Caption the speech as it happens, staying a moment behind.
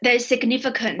There is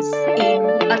significance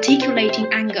in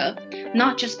articulating anger,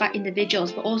 not just by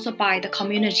individuals, but also by the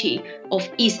community of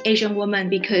East Asian women,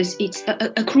 because it's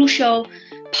a crucial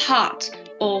part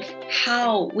of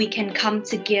how we can come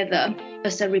together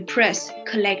as a repressed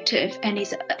collective, and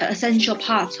it's an essential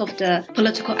part of the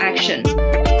political action.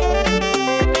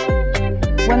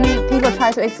 When people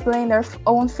try to explain their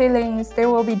own feelings, they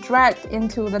will be dragged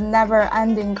into the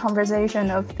never-ending conversation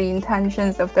of the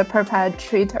intentions of the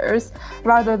perpetrators,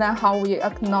 rather than how we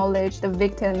acknowledge the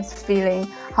victim's feeling,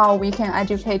 how we can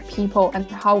educate people, and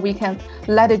how we can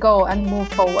let it go and move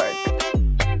forward.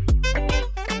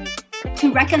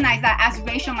 To recognize that as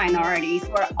racial minorities,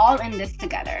 we're all in this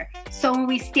together. So when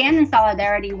we stand in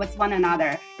solidarity with one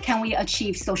another, can we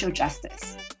achieve social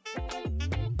justice?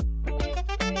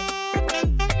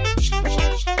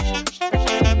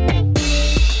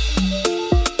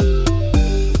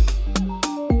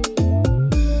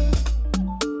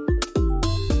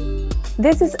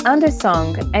 This is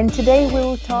Undersong, and today we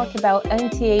will talk about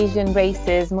anti-Asian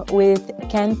racism with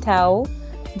Ken Tao,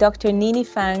 Dr. Nini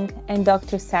Fang, and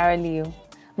Dr. Sarah Liu.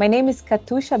 My name is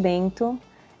Katusha Bento,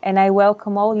 and I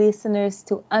welcome all listeners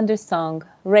to Undersong,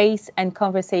 Race and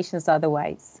Conversations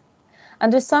Otherwise.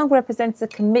 Undersong represents a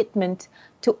commitment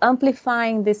to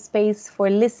amplifying this space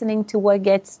for listening to what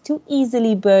gets too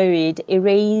easily buried,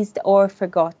 erased, or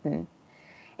forgotten.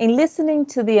 In listening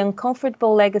to the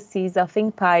uncomfortable legacies of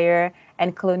empire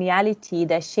and coloniality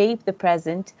that shape the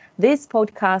present, this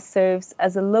podcast serves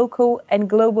as a local and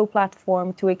global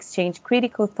platform to exchange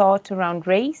critical thought around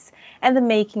race and the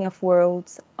making of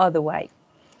worlds otherwise.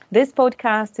 This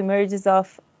podcast emerges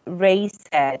of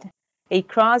RACED, a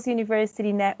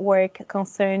cross-university network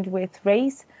concerned with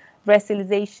race,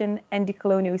 racialization, and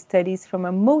decolonial studies from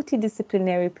a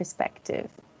multidisciplinary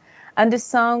perspective.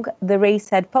 Undersong, the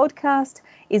RACED podcast,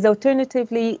 is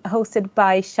alternatively hosted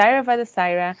by Shaira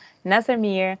Vadasaira, Nazar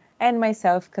Mir, and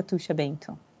myself, Katusha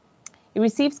Bento. It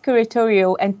receives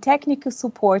curatorial and technical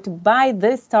support by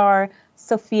the star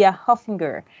Sophia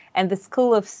Hoffinger and the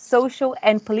School of Social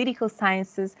and Political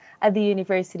Sciences at the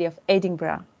University of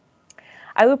Edinburgh.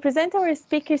 I will present our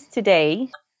speakers today,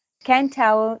 Ken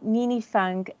Tao, Nini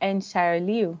Fang, and Shaira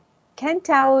Liu. Ken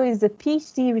Tao is a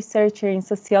PhD researcher in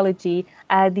sociology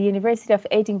at the University of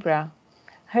Edinburgh.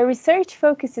 Her research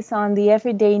focuses on the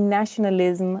everyday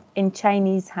nationalism in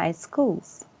Chinese high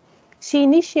schools. She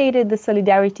initiated the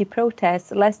Solidarity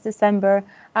protest last December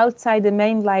outside the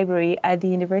main library at the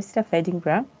University of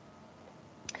Edinburgh,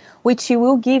 which she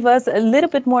will give us a little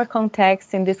bit more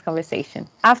context in this conversation.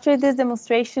 After this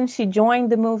demonstration, she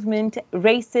joined the movement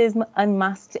Racism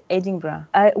Unmasked Edinburgh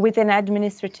with an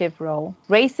administrative role.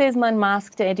 Racism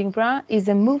Unmasked Edinburgh is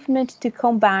a movement to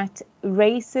combat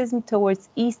racism towards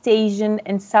East Asian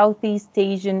and Southeast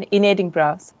Asian in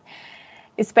Edinburgh,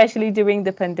 especially during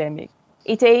the pandemic.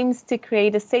 It aims to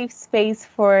create a safe space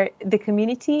for the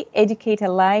community, educate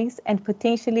allies, and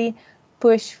potentially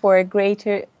push for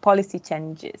greater policy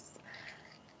changes.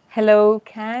 Hello,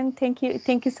 Ken. Thank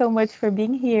you so much for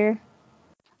being here.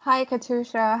 Hi,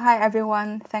 Katusha. Hi,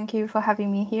 everyone. Thank you for having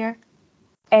me here.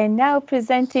 And now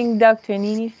presenting Dr.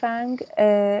 Nini Fang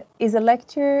is a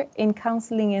lecturer in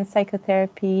counseling and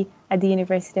psychotherapy at the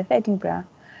University of Edinburgh.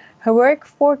 Her work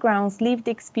foregrounds lived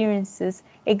experiences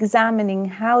examining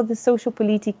how the social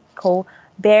political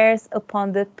bears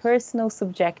upon the personal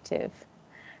subjective.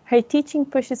 Her teaching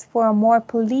pushes for a more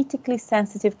politically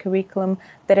sensitive curriculum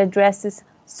that addresses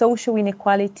social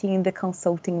inequality in the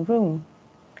consulting room.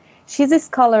 She's a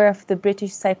scholar of the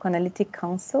British Psychoanalytic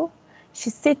Council. She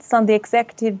sits on the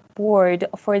executive board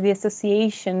for the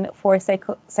Association for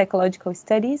Psychological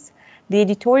Studies, the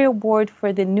editorial board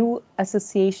for the new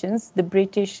associations, the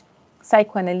British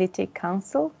Psychoanalytic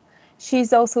Council.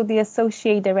 She's also the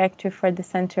associate director for the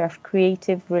Centre of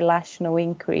Creative Relational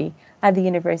Inquiry at the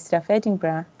University of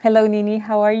Edinburgh. Hello, Nini.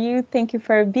 How are you? Thank you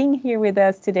for being here with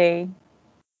us today.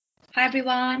 Hi,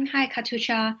 everyone. Hi,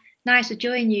 Katusha. Nice to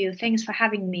join you. Thanks for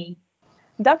having me.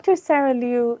 Dr. Sarah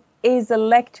Liu is a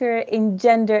lecturer in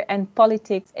gender and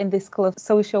politics in the School of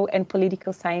Social and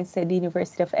Political Science at the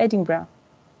University of Edinburgh.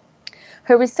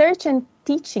 Her research and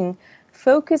teaching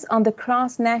focus on the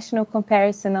cross-national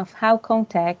comparison of how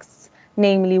contexts,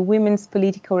 namely women's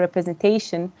political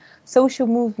representation, social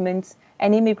movements,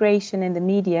 and immigration in the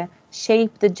media,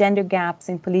 shape the gender gaps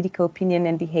in political opinion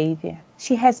and behavior.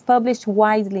 She has published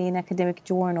widely in academic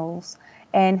journals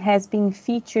and has been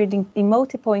featured in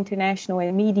multiple international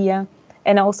media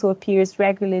and also appears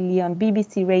regularly on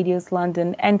BBC Radio's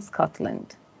London and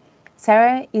Scotland.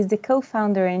 Sarah is the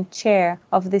co-founder and chair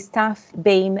of the Staff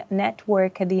BAME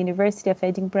network at the University of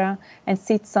Edinburgh and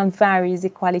sits on various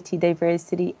equality,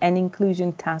 diversity and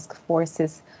inclusion task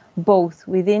forces, both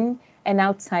within and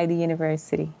outside the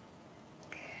university.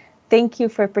 Thank you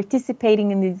for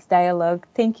participating in this dialogue.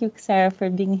 Thank you, Sarah, for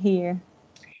being here.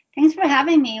 Thanks for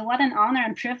having me. What an honor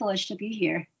and privilege to be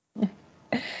here.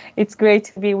 It's great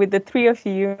to be with the three of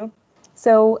you.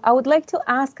 So I would like to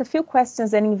ask a few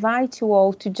questions and invite you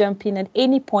all to jump in at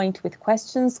any point with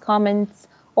questions, comments,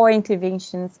 or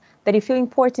interventions that you feel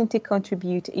important to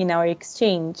contribute in our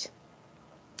exchange.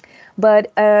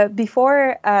 But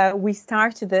before we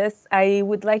start this, I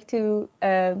would like to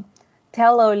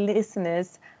tell our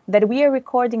listeners that we are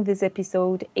recording this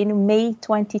episode in May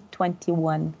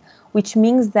 2021, which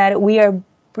means that we are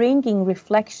bringing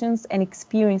reflections and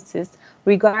experiences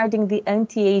regarding the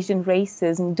anti-Asian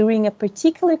racism during a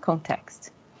particular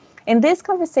context. In this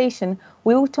conversation,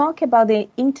 we will talk about the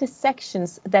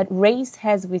intersections that race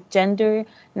has with gender,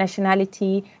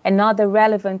 nationality, and other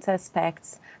relevant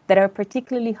aspects that are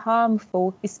particularly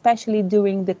harmful, especially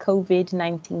during the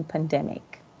COVID-19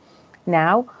 pandemic.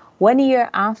 Now, 1 year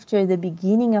after the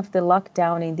beginning of the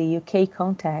lockdown in the UK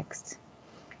context,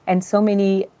 and so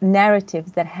many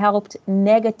narratives that helped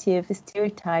negative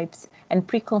stereotypes and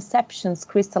preconceptions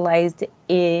crystallized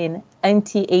in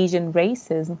anti-Asian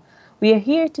racism, we are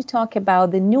here to talk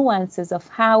about the nuances of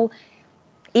how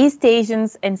East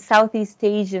Asians and Southeast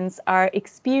Asians are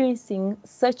experiencing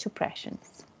such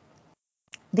oppressions.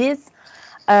 This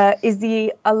is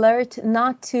the alert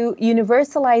not to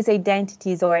universalize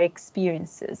identities or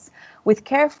experiences, with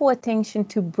careful attention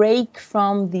to break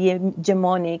from the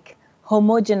hegemonic,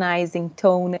 homogenizing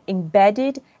tone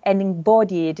embedded and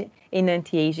embodied in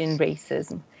anti-Asian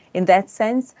racism. In that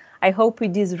sense, I hope we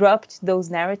disrupt those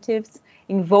narratives,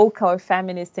 invoke our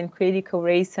feminist and critical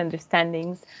race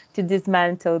understandings to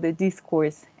dismantle the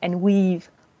discourse and weave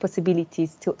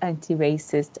possibilities to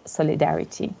anti-racist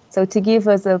solidarity. So to give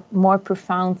us a more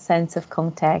profound sense of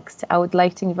context, I would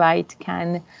like to invite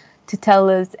Ken to tell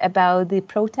us about the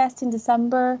protest in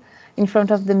December in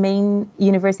front of the main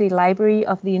university library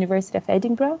of the University of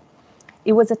Edinburgh.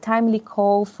 It was a timely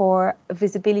call for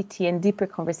visibility and deeper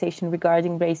conversation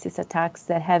regarding racist attacks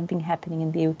that have been happening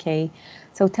in the UK.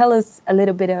 So tell us a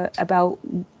little bit about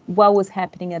what was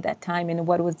happening at that time and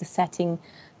what was the setting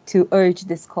to urge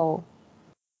this call.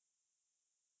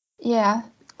 Yeah,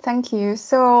 thank you.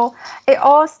 So it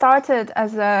all started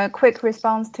as a quick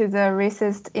response to the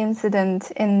racist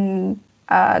incident in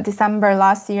December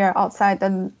last year outside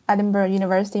the Edinburgh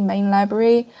University main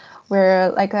library, where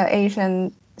like an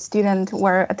Asian student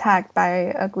were attacked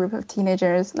by a group of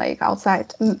teenagers right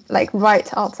outside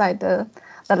the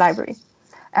library.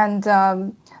 And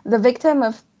the victim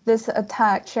of this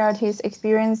attack shared his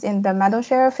experience in the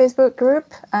MeadowShare Facebook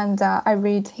group, and I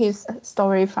read his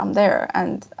story from there.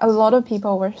 And a lot of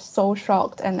people were so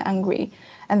shocked and angry.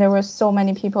 And there were so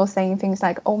many people saying things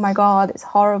like, "Oh my God, it's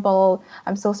horrible.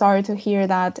 I'm so sorry to hear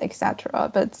that," etc.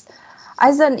 But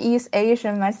as an East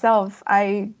Asian myself,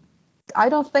 I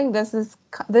don't think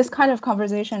this kind of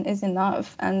conversation is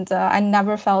enough. And I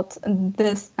never felt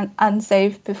this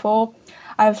unsafe before.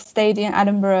 I've stayed in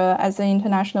Edinburgh as an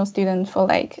international student for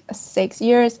like 6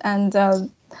 years, and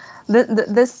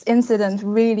this incident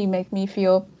really made me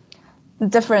feel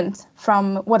different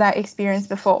from what I experienced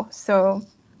before. So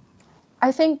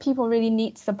I think people really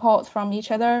need support from each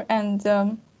other, and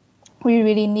we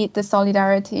really need the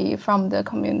solidarity from the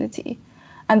community.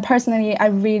 And personally, I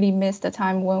really miss the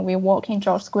time when we walk in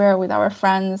George Square with our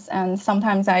friends, and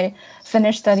sometimes I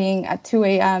finish studying at 2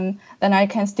 a.m. Then I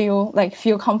can still like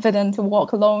feel confident to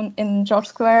walk alone in George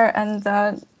Square, and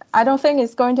I don't think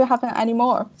it's going to happen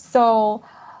anymore. So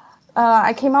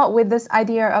I came out with this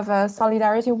idea of a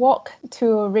solidarity walk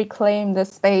to reclaim the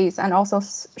space and also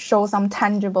show some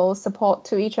tangible support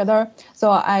to each other.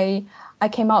 So I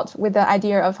came out with the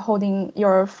idea of holding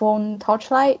your phone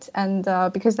torchlight, and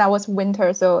because that was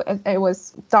winter, so it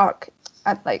was dark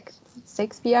at like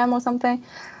 6 p.m. or something.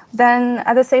 Then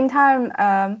at the same time,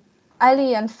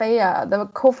 Ali and Feya, the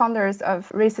co-founders of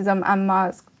Racism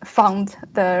Unmasked, found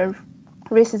the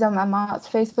Racism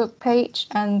Unmasked Facebook page,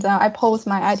 and I posed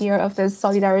my idea of this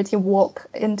solidarity walk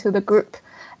into the group,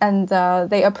 and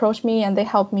they approached me and they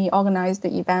helped me organize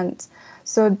the event.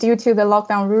 So due to the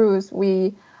lockdown rules,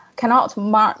 we cannot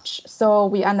march, so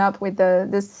we end up with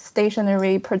this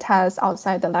stationary protest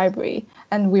outside the library,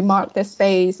 and we mark the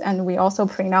space, and we also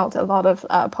print out a lot of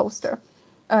poster.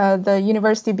 The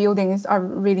university buildings are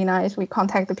really nice. We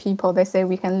contact the people. They say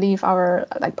we can leave our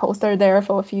like poster there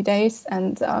for a few days,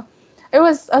 and It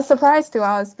was a surprise to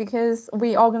us because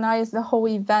we organized the whole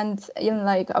event in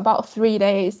like about 3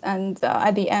 days, and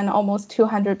at the end, almost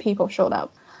 200 people showed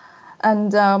up.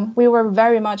 And we were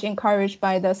very much encouraged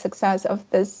by the success of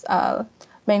this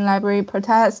main library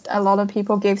protest. A lot of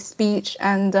people gave speech,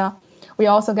 and we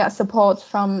also got support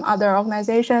from other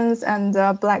organizations and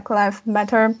Black Lives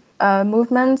Matter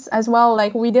movements as well.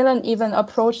 Like, we didn't even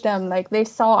approach them. Like, they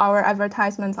saw our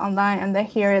advertisements online and they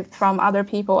hear it from other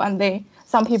people, and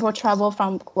some people travel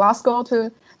from Glasgow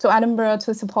to Edinburgh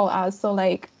to support us. So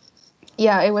like,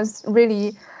 yeah, it was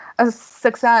really a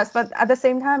success. But at the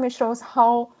same time, it shows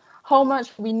how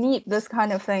much we need this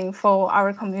kind of thing for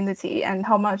our community, and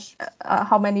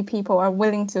how many people are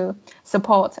willing to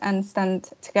support and stand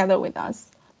together with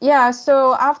us. Yeah,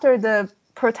 so after the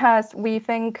protest, we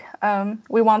think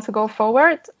we want to go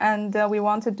forward, and we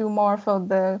want to do more for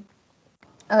the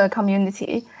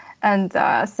community. And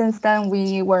since then,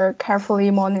 we were carefully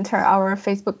monitor our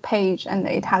Facebook page, and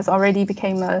it has already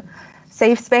become a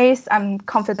safe space. I'm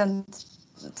confident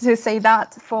to say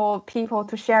that, for people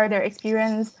to share their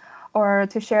experience or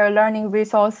to share learning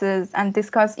resources and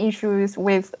discuss issues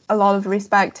with a lot of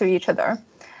respect to each other.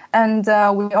 And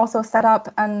we also set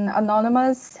up an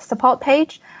anonymous support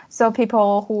page, so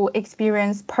people who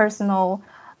experience personal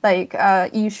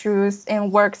issues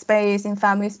in workspace, in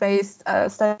family space,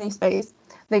 study space,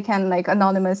 they can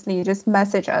anonymously just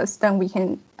message us. Then we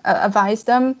can advise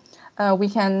them. We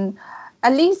can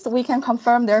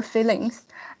confirm their feelings,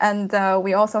 and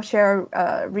we also share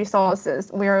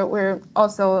resources. We're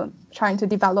also trying to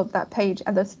develop that page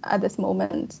at this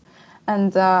moment.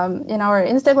 And in our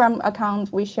Instagram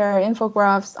account, we share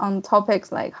infographics on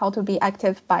topics like how to be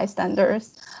active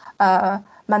bystanders,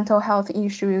 mental health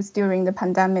issues during the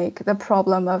pandemic, the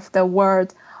problem of the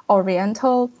word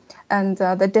Oriental, and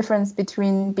the difference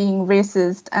between being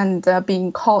racist and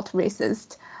being called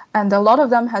racist. And a lot of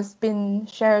them has been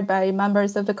shared by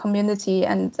members of the community,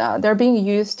 and they're being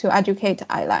used to educate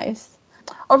allies.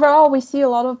 Overall, we see a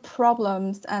lot of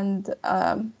problems and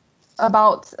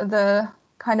about the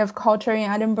kind of culture in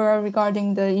Edinburgh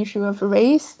regarding the issue of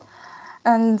race.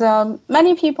 And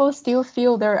many people still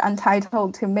feel they're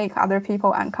entitled to make other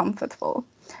people uncomfortable.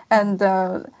 And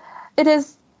it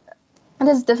is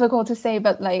difficult to say,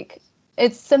 but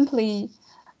it's simply,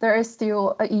 there is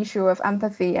still an issue of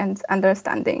empathy and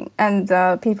understanding, and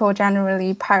people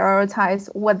generally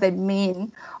prioritize what they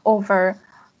mean over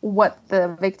what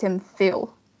the victim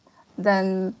feel.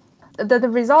 Then the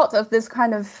result of this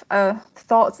kind of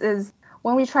thoughts is,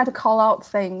 when we try to call out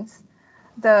things,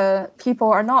 the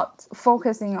people are not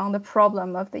focusing on the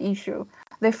problem of the issue.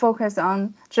 They focus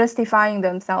on justifying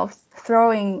themselves,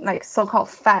 throwing so-called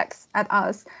facts at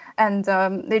us, and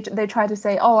they try to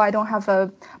say, oh, I don't have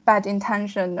a bad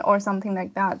intention or something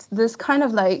like that. This kind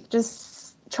of they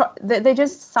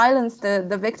just silence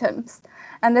the victims,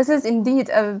 and this is indeed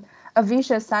a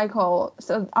vicious cycle.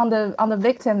 So on the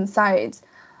victim side,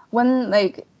 when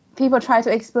people try to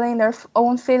explain their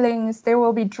own feelings, they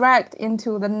will be dragged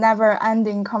into the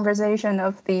never-ending conversation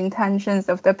of the intentions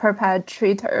of the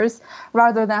perpetrators,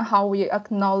 rather than how we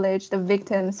acknowledge the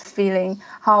victim's feeling,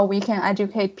 how we can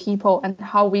educate people, and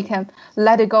how we can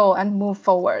let it go and move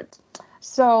forward.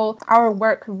 So our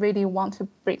work really want to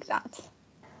break that.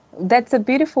 That's a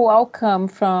beautiful outcome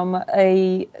from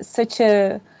such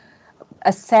a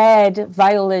sad,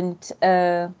 violent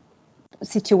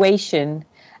situation.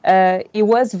 It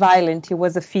was violent. It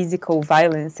was a physical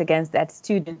violence against that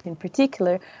student in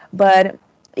particular, but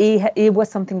it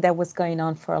was something that was going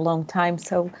on for a long time.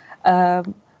 So I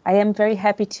am very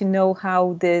happy to know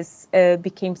how this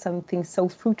became something so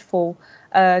fruitful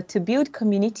to build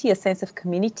community, a sense of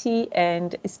community,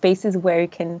 and spaces where you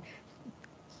can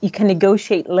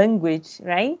negotiate language,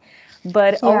 right?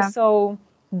 But also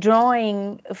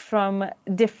drawing from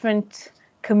different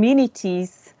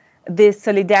communities this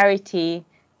solidarity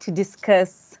to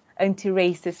discuss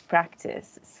anti-racist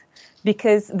practices,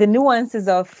 because the nuances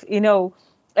of,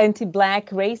 anti-Black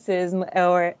racism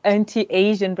or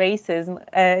anti-Asian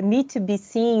racism need to be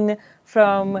seen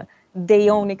from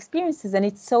their own experiences. And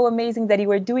it's so amazing that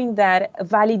you are doing that,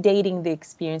 validating the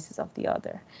experiences of the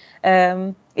other.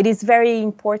 It is very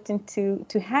important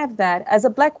to have that. As a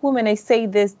Black woman, I say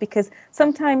this because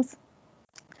sometimes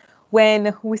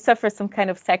when we suffer some kind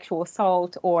of sexual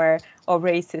assault or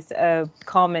racist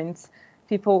comments,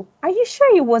 people, are you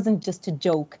sure it wasn't just a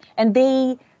joke? And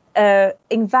they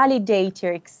invalidate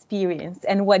your experience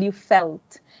and what you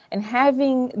felt. And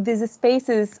having these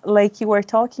spaces like you were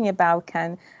talking about,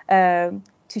 Can,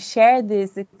 to share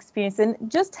this experience, and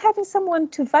just having someone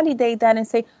to validate that and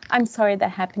say, I'm sorry that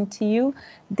happened to you.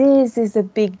 This is a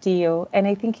big deal. And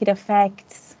I think it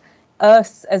affects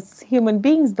us as human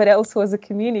beings, but also as a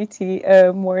community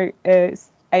more.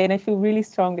 And I feel really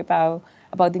strong about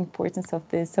the importance of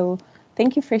this. So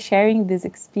thank you for sharing this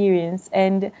experience.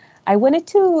 And I wanted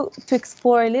to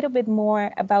explore a little bit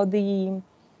more about the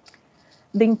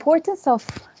importance of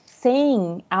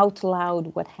saying out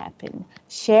loud what happened,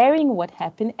 sharing what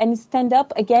happened, and stand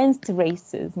up against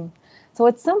racism. So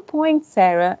at some point,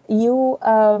 Sarah, you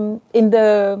in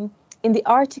the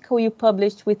article you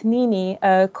published with Nini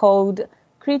called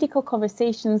 "Critical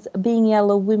Conversations: Being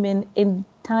Yellow Women in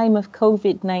Time of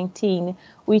COVID-19,"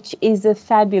 which is a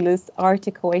fabulous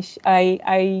article.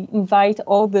 I invite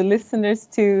all the listeners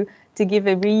to give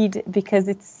a read because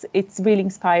it's really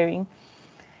inspiring.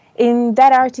 In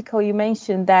that article, you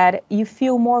mentioned that you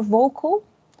feel more vocal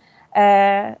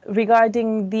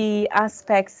regarding the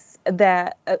aspects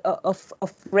that of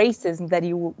racism that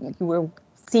you were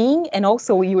seeing and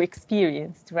also you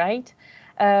experienced, right?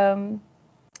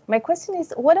 My question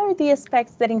is, what are the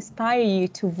aspects that inspire you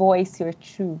to voice your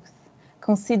truth,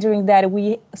 considering that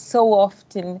we so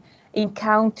often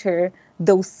encounter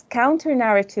those counter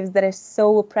narratives that are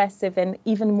so oppressive and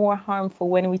even more harmful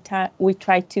when we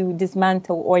try to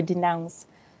dismantle or denounce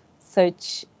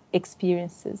such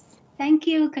experiences? Thank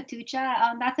you,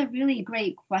 Katuja. That's a really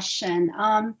great question.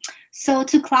 So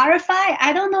to clarify,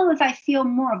 I don't know if I feel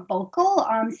more vocal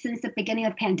since the beginning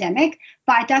of the pandemic,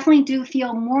 but I definitely do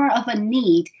feel more of a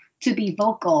need to be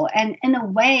vocal. And in a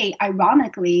way,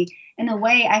 ironically,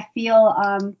 I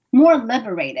feel more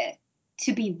liberated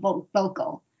to be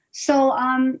vocal. So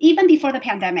even before the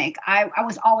pandemic, I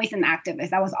was always an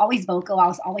activist. I was always vocal. I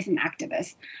was always an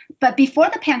activist. But before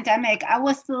the pandemic, I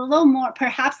was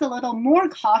perhaps a little more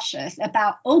cautious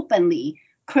about openly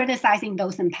criticizing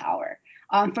those in power.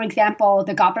 For example,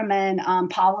 the government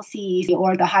policies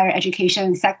or the higher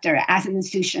education sector as an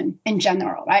institution in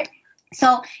general, right?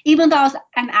 So even though I was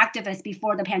an activist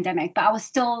before the pandemic, but I was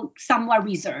still somewhat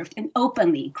reserved in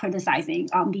openly criticizing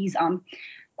these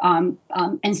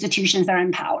institutions that are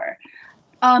in power.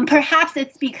 Perhaps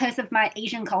it's because of my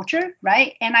Asian culture,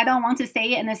 right? And I don't want to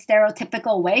say it in a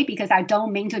stereotypical way because I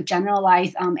don't mean to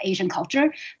generalize Asian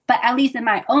culture, but at least in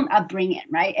my own upbringing,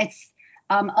 right? It's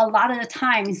a lot of the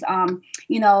times,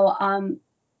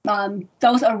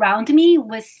 those around me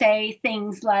would say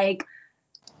things like,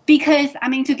 because, I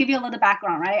mean, to give you a little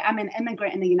background, right? I'm an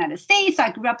immigrant in the United States. So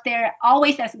I grew up there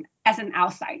always as an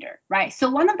outsider, right? So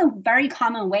one of the very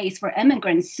common ways for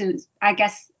immigrants to, I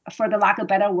guess, for the lack of a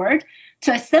better word,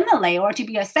 to assimilate or to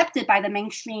be accepted by the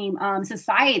mainstream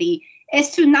society is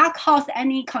to not cause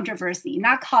any controversy,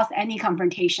 not cause any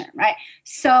confrontation, right?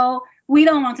 So we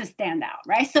don't want to stand out,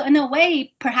 right? So in a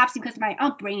way, perhaps because of my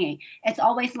upbringing, it's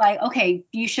always like, okay,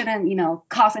 you shouldn't,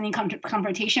 cause any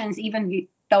confrontations, even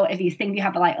though if you think you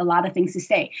have like a lot of things to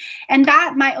say. And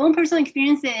that my own personal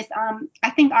experiences, I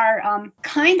think are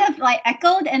kind of like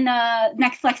echoed in the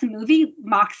Netflix movie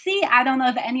Moxie. I don't know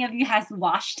if any of you has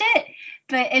watched it,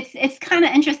 but it's kind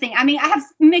of interesting. I mean, I have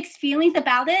mixed feelings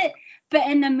about it. But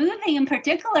in the movie in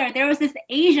particular, there was this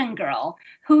Asian girl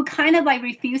who kind of like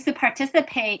refused to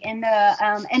participate in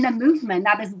the movement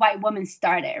that this white woman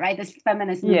started, right? This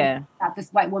feminist movement that this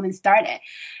white woman started.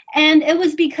 And it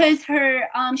was because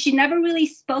she never really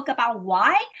spoke about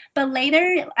why. But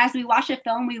later, as we watch the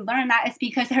film, we learn that it's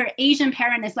because her Asian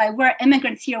parent is like, we're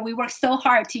immigrants here. We work so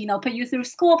hard to, put you through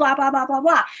school, blah, blah, blah, blah,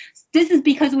 blah. This is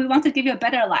because we want to give you a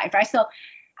better life, right? So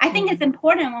I think it's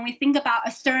important when we think about a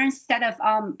certain set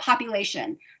of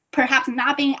population, perhaps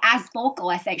not being as vocal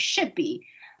as they should be.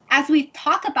 As we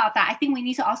talk about that, I think we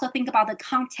need to also think about the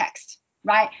context,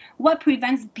 right? What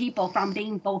prevents people from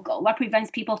being vocal? What prevents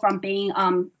people from being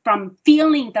from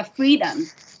feeling the freedom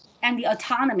and the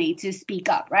autonomy to speak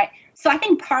up, right? So I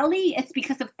think partly it's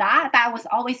because of that I was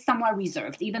always somewhat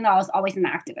reserved, even though I was always an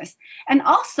activist. And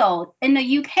also in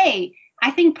the UK, I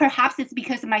think perhaps it's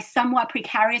because of my somewhat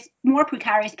more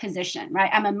precarious position, right?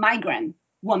 I'm a migrant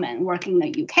woman working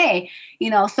in the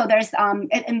UK, so there's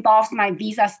it involves my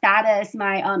visa status,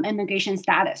 my immigration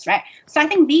status, right? So I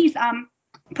think these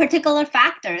particular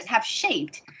factors have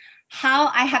shaped how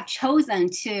I have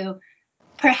chosen to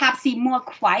perhaps be more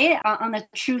quiet on the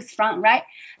truth front, right?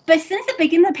 But since the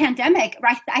beginning of the pandemic,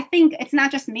 right, I think it's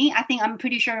not just me. I think I'm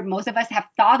pretty sure most of us have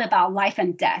thought about life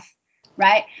and death.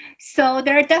 Right. So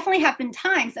there definitely have been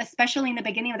times, especially in the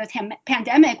beginning of the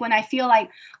pandemic, when I feel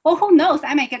like, oh, who knows,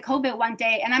 I might get COVID one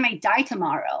day and I might die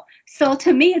tomorrow. So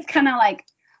to me, it's kind of like,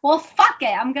 well, fuck it.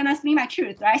 I'm going to speak my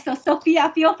truth. Right. So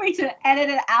Sophia, feel free to edit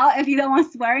it out if you don't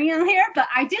want swearing in here. But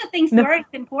I do think swearing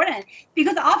is important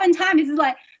because oftentimes it's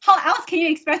like, how else can you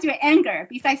express your anger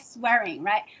besides swearing?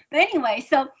 Right. But anyway,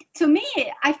 so to me,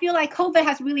 I feel like COVID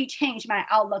has really changed my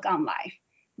outlook on life.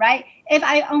 right? If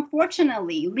I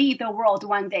unfortunately leave the world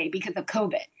one day because of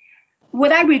COVID,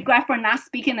 would I regret for not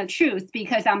speaking the truth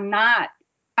because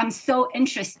I'm so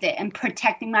interested in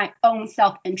protecting my own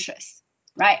self-interest,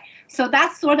 right? So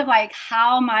that's sort of like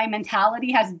how my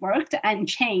mentality has worked and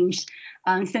changed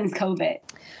since COVID.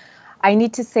 I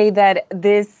need to say that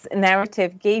this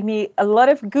narrative gave me a lot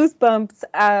of goosebumps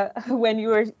when you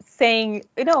were saying,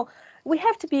 we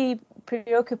have to be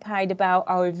preoccupied about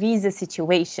our visa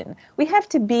situation. We have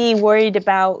to be worried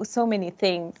about so many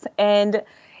things. And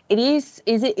it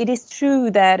is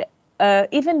true that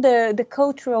even the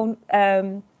cultural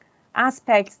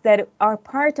aspects that are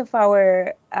part of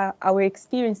our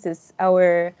experiences,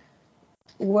 our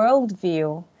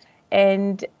worldview,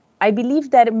 and I believe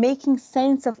that making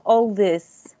sense of all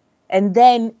this and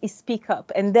then speak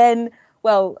up, and then,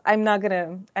 well, I'm not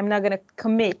gonna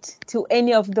commit to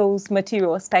any of those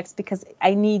material aspects because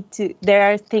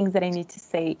there are things that I need to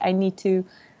say.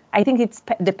 I think it's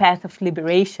the path of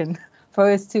liberation for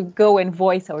us to go and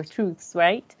voice our truths,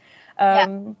 right?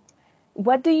 Yeah.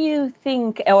 What do you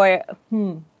think, or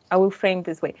I will frame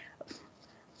this way.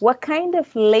 What kind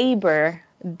of labor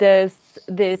does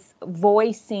this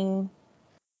voicing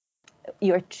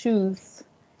your truth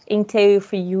entail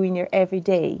for you in your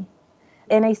everyday?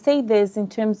 And I say this in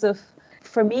terms of,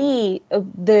 for me,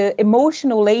 the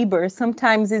emotional labor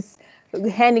sometimes is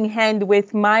hand in hand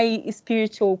with my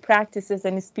spiritual practices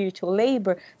and spiritual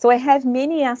labor. So I have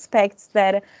many aspects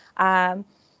that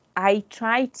I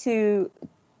try to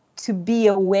be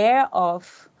aware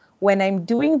of when I'm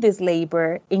doing this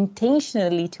labor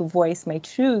intentionally to voice my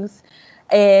truth,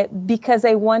 because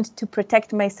I want to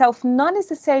protect myself, not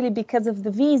necessarily because of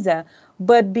the visa,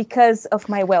 but because of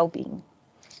my well-being.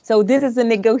 So this is a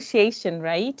negotiation,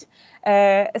 right?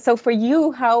 So for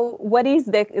you, what is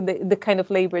the kind of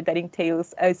labor that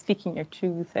entails speaking your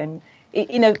truth and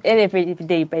in an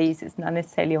everyday basis, not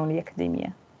necessarily only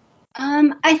academia?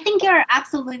 I think you're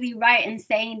absolutely right in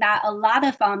saying that a lot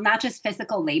of not just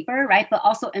physical labor, right, but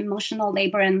also emotional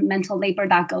labor and mental labor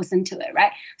that goes into it,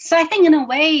 right? So I think in a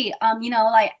way,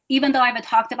 like even though I've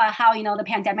talked about how, the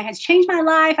pandemic has changed my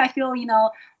life, I feel,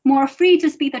 more free to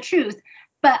speak the truth,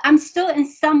 but I'm still in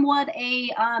somewhat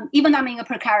even though I'm in a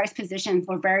precarious position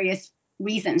for various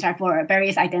reasons, right, for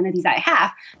various identities I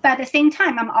have, but at the same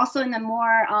time, I'm also in a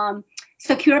more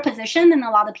secure position than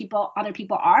a lot of other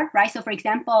people are, right? So for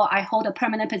example, I hold a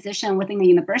permanent position within the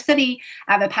university.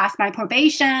 I have passed my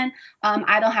probation.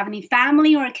 I don't have any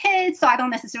family or kids, so I don't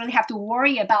necessarily have to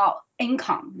worry about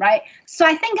income, right? So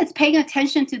I think it's paying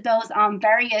attention to those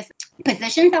various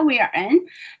positions that we are in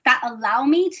that allow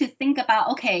me to think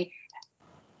about, okay,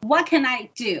 what can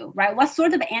I do, right? What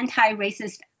sort of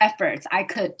anti-racist efforts I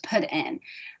could put in?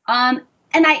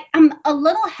 And I'm a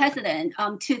little hesitant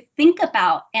to think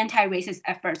about anti-racist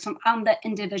efforts on the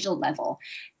individual level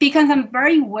because I'm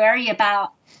very wary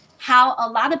about how a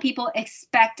lot of people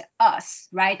expect us,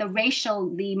 right, the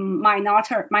racially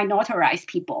minoritized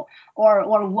people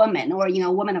or women or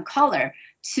women of color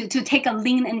to take a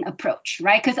lean-in approach,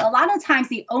 right? Because a lot of times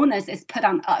the onus is put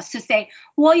on us to say,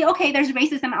 well, okay, there's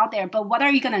racism out there, but what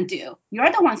are you gonna do?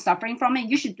 You're the one suffering from it.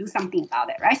 You should do something about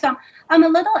it, right? So I'm a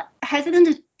little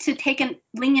hesitant to take a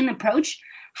lean-in approach.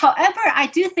 However, I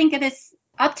do think it is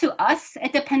up to us.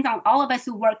 It depends on all of us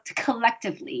who work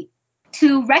collectively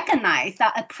to recognize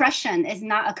that oppression is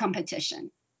not a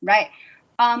competition, right?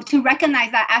 To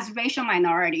recognize that as racial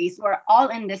minorities, we're all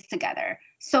in this together.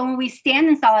 So when we stand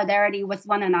in solidarity with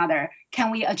one another, can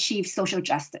we achieve social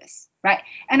justice, right?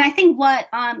 And I think what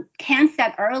Can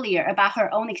said earlier about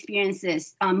her own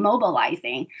experiences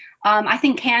mobilizing, I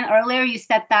think Can earlier you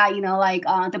said that,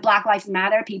 the Black Lives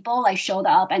Matter people showed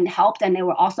up and helped, and they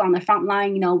were also on the front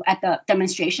line, at the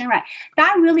demonstration, right?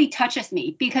 That really touches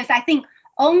me because I think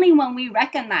only when we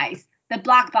recognize the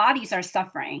Black bodies are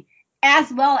suffering,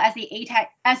 as well as the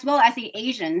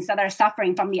Asians that are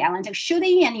suffering from the Atlantic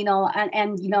shooting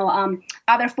and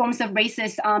other forms of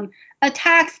racist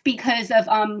attacks because of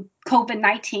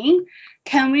COVID-19,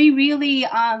 can we really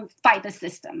fight the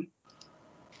system?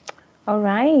 All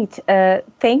right.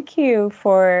 Thank you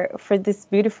for this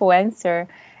beautiful answer.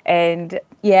 And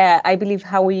yeah, I believe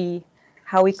how we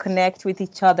connect with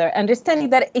each other,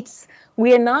 understanding that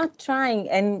we are not trying,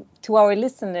 and to our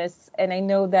listeners, and I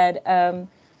know that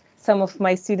some of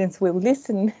my students will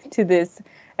listen to this.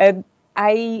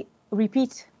 I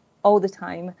repeat all the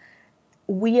time,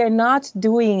 we are not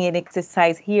doing an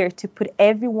exercise here to put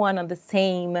everyone on the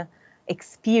same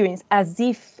experience as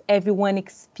if everyone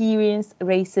experienced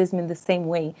racism in the same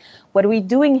way. What we're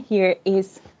doing here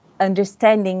is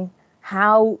understanding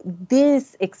how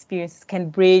this experience can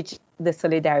bridge the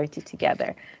solidarity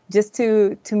together. Just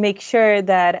to make sure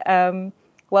that,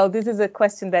 well, this is a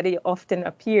question that it often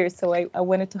appears, so I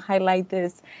wanted to highlight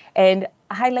this and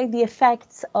highlight the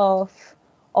effects of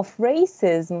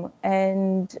racism.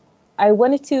 And I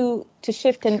wanted to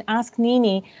shift and ask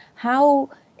Nini how,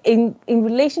 in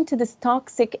relation to this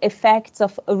toxic effects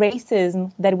of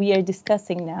racism that we are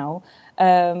discussing now,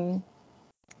 and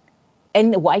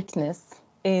whiteness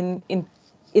in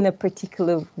a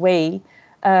particular way,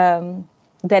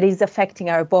 that is affecting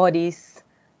our bodies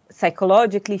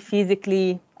psychologically,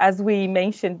 physically, as we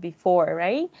mentioned before,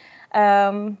 right?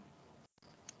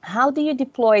 How do you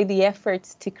deploy the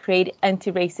efforts to create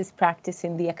anti-racist practice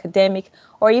in the academic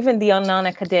or even the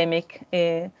non-academic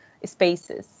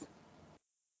spaces?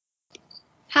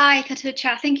 Hi,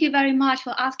 Katucha. Thank you very much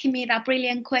for asking me that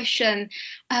brilliant question.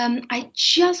 I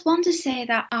just want to say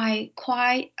that I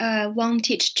quite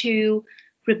wanted to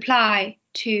reply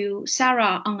to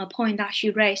Sarah on a point that she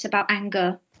raised about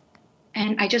anger.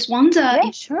 And I just wonder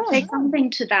if you say something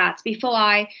to that before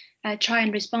I try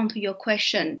and respond to your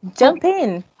question. Jump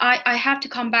in. I have to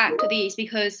come back to this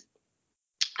because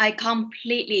I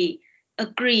completely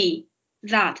agree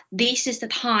that this is the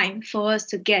time for us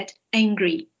to get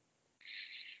angry.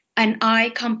 And I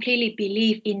completely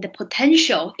believe in the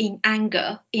potential in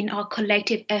anger in our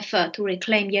collective effort to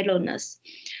reclaim yellowness.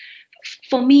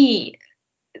 For me,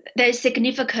 there is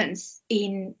significance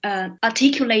in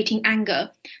articulating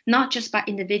anger, not just by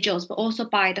individuals, but also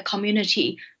by the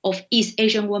community of East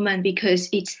Asian women, because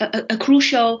it's a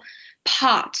crucial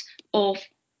part of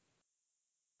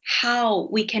how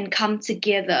we can come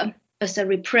together as a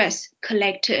repressed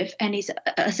collective, and it's an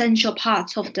essential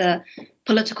part of the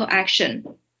political action.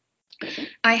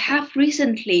 I have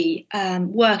recently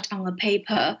worked on a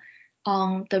paper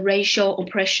on the racial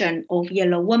oppression of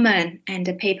yellow women, and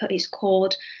the paper is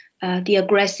called The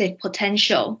Aggressive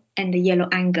Potential and the Yellow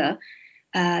Anger.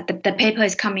 The paper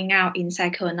is coming out in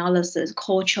Psychoanalysis,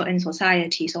 Culture and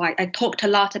Society. So I talked a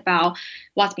lot about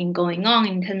what's been going on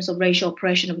in terms of racial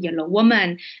oppression of yellow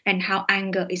women and how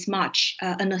anger is much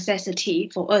a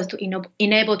necessity for us to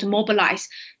enable to mobilize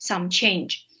some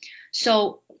change.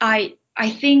 So I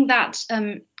think that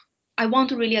I want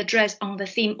to really address on the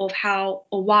theme of how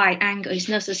or why anger is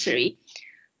necessary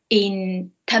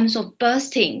in terms of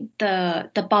bursting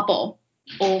the bubble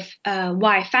of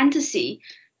why fantasy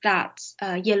that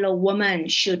yellow woman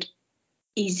should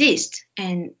exist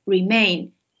and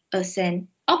remain as an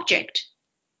object,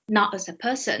 not as a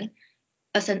person,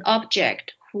 as an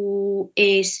object who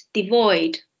is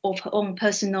devoid of her own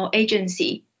personal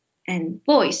agency and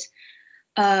voice.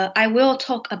 I will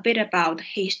talk a bit about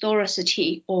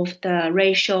historicity of the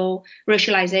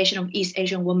racialization of East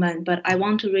Asian women, but I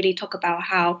want to really talk about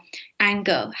how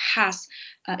anger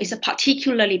is a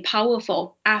particularly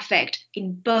powerful affect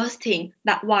in bursting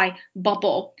that wide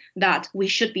bubble that we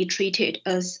should be treated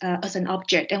as an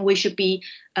object, and we should be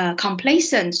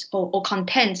complacent or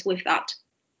content with that.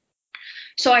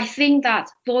 So I think that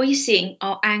voicing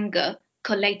our anger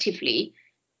collectively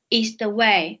is the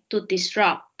way to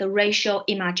disrupt the racial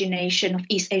imagination of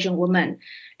East Asian women.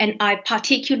 And I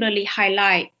particularly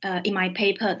highlight in my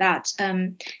paper that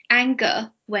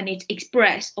anger, when it's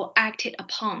expressed or acted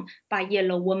upon by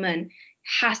yellow women,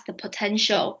 has the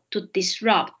potential to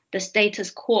disrupt the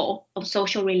status quo of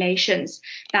social relations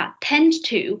that tends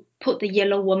to put the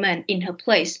yellow woman in her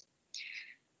place.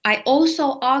 I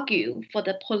also argue for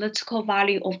the political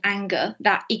value of anger,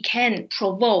 that it can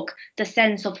provoke the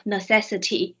sense of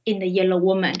necessity in the yellow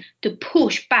woman to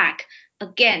push back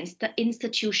against the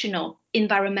institutional,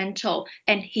 environmental,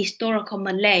 and historical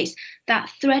malaise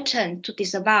that threaten to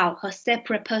disavow her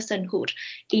separate personhood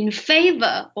in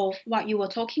favor of what you were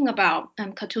talking about,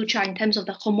 Katucha, in terms of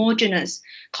the homogeneous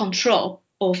control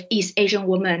of East Asian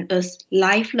women as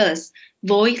lifeless,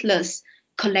 voiceless,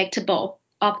 collectible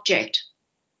object.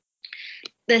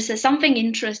 There's something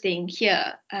interesting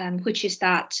here, which is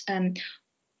that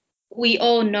we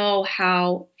all know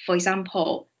how, for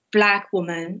example, Black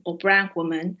women or brown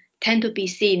women tend to be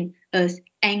seen as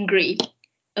angry,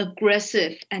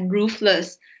 aggressive, and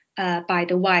ruthless by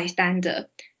the white standard,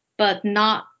 but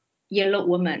not yellow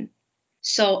women.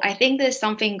 So I think there's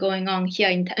something going on here,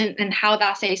 and how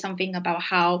that says something about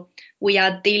how we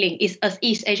are dealing, as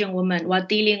East Asian women, we're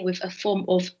dealing with a form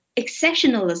of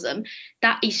exceptionalism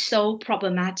that is so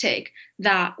problematic,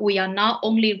 that we are not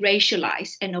only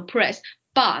racialized and oppressed,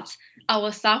 but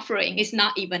our suffering is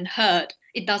not even heard.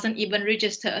 It doesn't even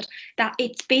register, that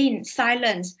it's been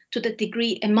silenced to the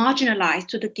degree and marginalized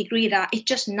to the degree that it's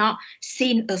just not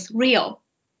seen as real.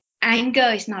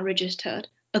 Anger is not registered.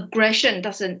 aggression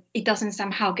doesn't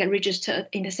somehow get registered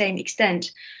in the same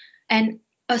extent. And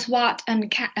as what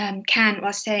Can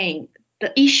was saying,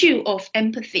 the issue of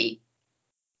empathy,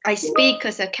 I speak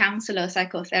as a counselor,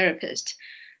 psychotherapist,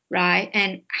 right?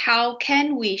 And how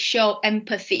can we show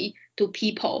empathy to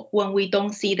people when we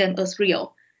don't see them as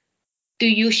real? Do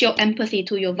you show empathy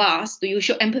to your vase? Do you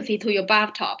show empathy to your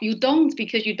bathtub? You don't,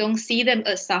 because you don't see them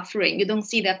as suffering. You don't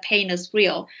see their pain as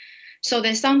real. So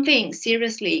there's something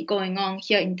seriously going on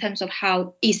here in terms of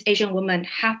how East Asian women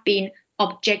have been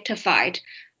objectified.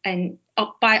 And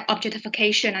by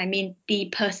objectification, I mean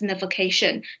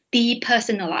depersonification,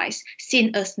 depersonalized,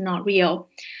 seen as not real.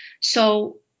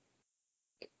 So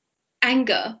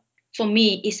anger, for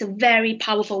me, is a very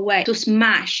powerful way to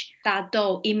smash that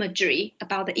dull imagery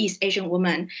about the East Asian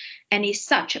woman. And it's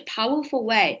such a powerful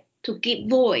way to give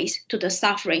voice to the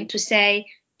suffering, to say,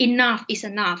 enough is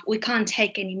enough. We can't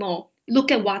take anymore.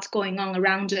 Look at what's going on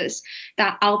around us,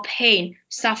 that our pain,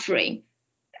 suffering,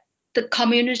 the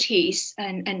communities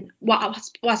and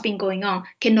what's been going on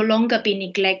can no longer be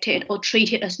neglected or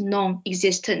treated as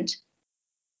non-existent.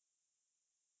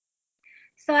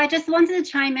 So I just wanted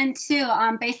to chime in too,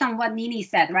 based on what Nini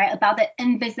said, right, about the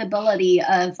invisibility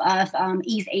of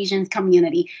East Asian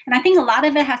community. And I think a lot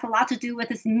of it has a lot to do with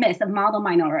this myth of model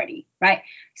minority, right?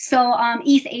 So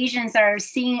East Asians are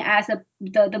seen as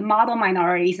the model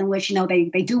minorities in which,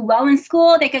 they do well in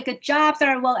school, they get good jobs,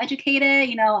 they're well educated,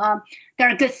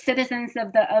 they're good citizens of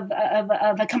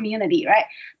a community, right?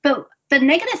 But the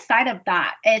negative side of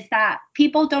that is that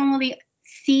people don't really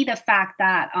see the fact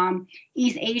that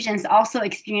East Asians also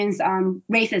experience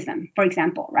racism, for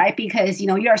example, right? Because,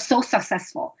 you're so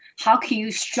successful. How can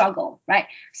you struggle, right?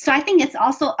 So I think it's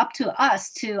also up to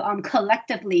us to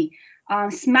collectively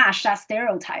smash that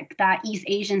stereotype that East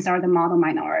Asians are the model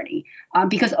minority,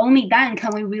 because only then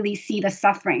can we really see the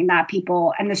suffering that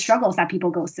people and the struggles that people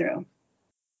go through.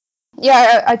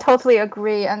 Yeah, I totally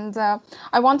agree. And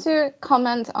I want to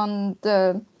comment on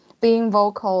the being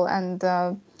vocal and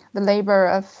the labor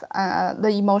of the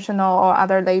emotional or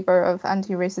other labor of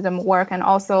anti-racism work, and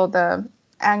also the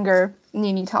anger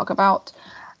Nini talked about.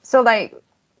 So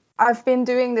I've been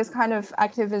doing this kind of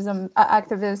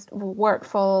activist work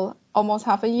for almost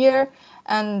half a year.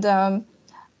 And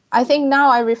I think now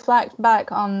I reflect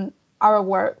back on our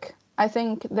work. I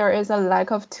think there is a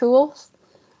lack of tools.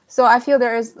 So I feel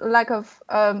there is lack of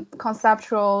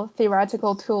conceptual,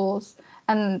 theoretical tools,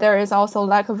 and there is also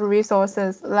lack of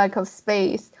resources, lack of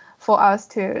space for us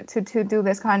to do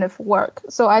this kind of work.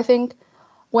 So I think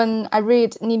when I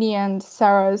read Nini and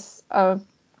Sarah's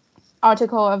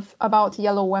article about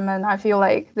yellow women, I feel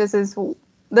like this is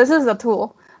a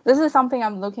tool. This is something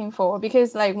I'm looking for,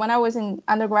 because when I was in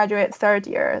undergraduate third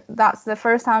year, that's the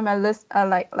first time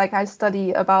I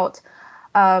study about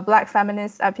Black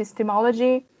feminist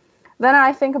epistemology. Then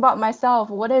I think about myself,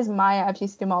 what is my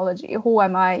epistemology? Who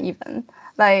am I even?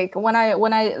 When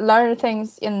I learn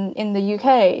things in the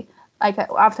UK,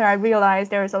 after I realized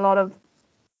there is a lot of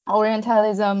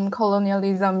Orientalism,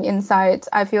 colonialism inside,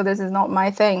 I feel this is not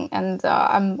my thing. And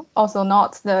I'm also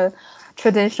not the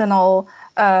traditional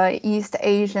East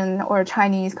Asian or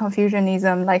Chinese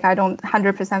Confucianism. I don't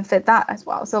 100% fit that as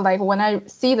well. So when I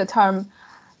see the term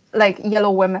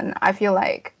yellow women, I feel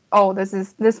oh,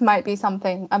 this might be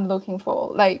something I'm looking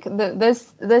for.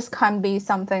 This can be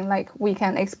something we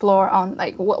can explore on,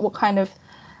 what kind of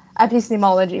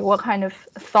epistemology, what kind of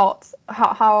thoughts,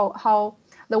 how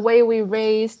the way we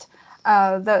raised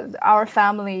our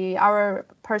family, our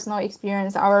personal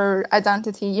experience, our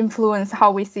identity influence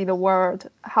how we see the world,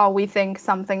 how we think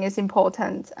something is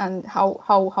important, and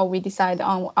how we decide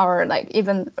on our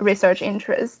even research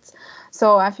interests.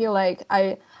 So I feel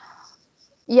I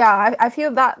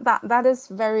feel that is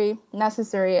very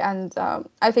necessary, and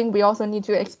I think we also need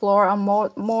to explore on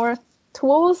more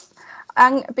tools.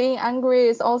 And being angry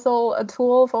is also a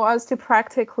tool for us to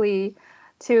practically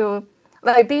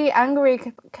being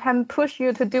angry can push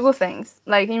you to do things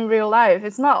in real life.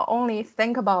 It's not only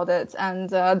think about it and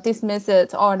dismiss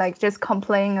it, or just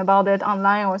complain about it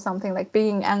online or something.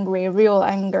 Being angry, real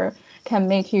anger, can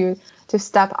make you to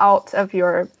step out of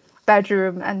your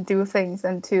bedroom and do things,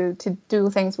 and to do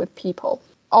things with people.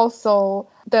 Also,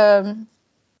 the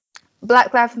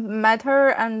Black Lives Matter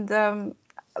and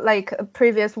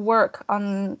previous work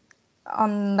on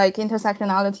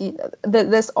intersectionality,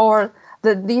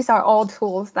 these are all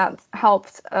tools that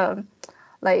helped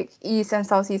East and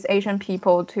Southeast Asian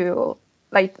people to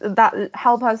that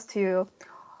help us to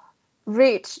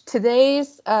reach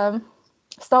today's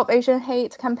Stop Asian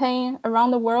Hate campaign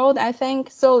around the world, I think.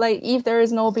 So if there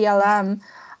is no BLM,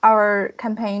 our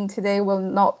campaign today will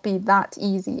not be that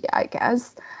easy, I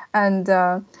guess. And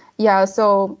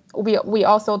so we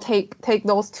also take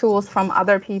those tools from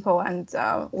other people, and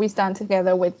we stand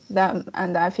together with them.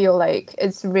 And I feel like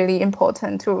it's really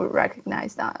important to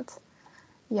recognize that.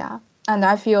 Yeah, and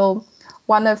I feel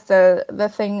one of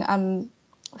the thing I'm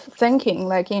thinking,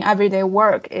 like in everyday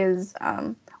work, is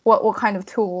what kind of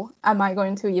tool am I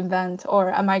going to invent,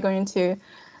 or am I going to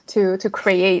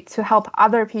create to help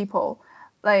other people?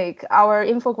 Like our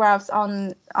infographics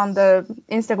on the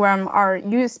Instagram are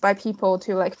used by people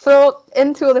to like throw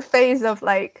into the face of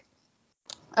like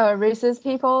racist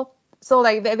people. So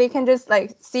like they can just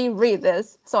like read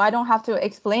this, so I don't have to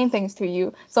explain things to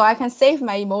you, so I can save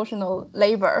my emotional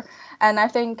labor. And I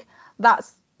think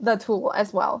that's the tool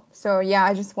as well. So yeah,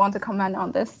 I just want to comment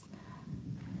on this.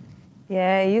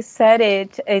 Yeah, you said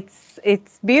it.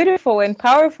 It's beautiful and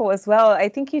powerful as well. I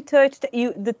think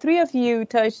the three of you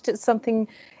touched something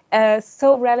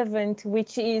so relevant,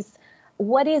 which is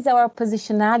what is our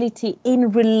positionality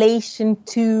in relation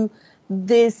to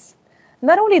this,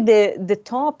 not only the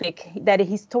topic that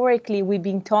historically we've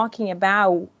been talking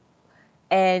about,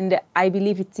 and I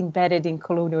believe it's embedded in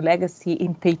colonial legacy,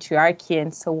 in patriarchy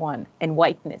and so on, and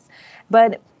whiteness,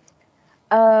 but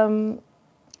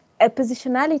a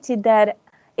positionality that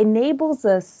enables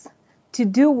us to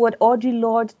do what Audre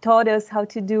Lorde taught us how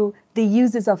to do, the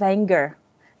uses of anger.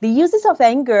 The uses of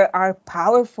anger are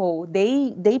powerful.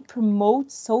 They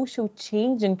promote social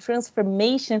change and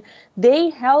transformation. They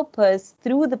help us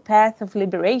through the path of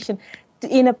liberation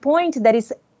in a point that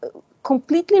is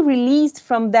completely released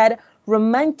from that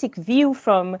romantic view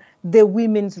from the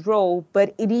women's role,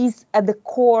 but it is at the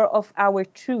core of our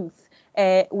truth,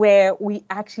 where we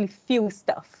actually feel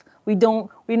stuff.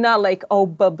 We're not like all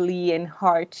bubbly and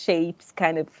heart shapes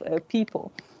kind of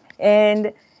people.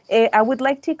 And I would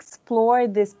like to explore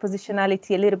this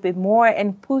positionality a little bit more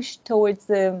and push towards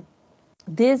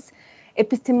this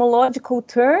epistemological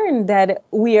turn that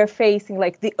we are facing,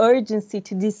 like the urgency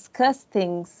to discuss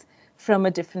things from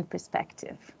a different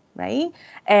perspective, right?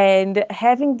 And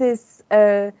having this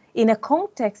in a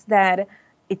context that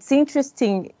it's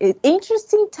interesting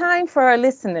time for our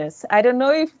listeners. I don't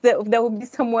know if there will be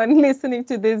someone listening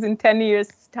to this in 10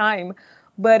 years' time,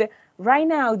 but right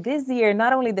now, this year,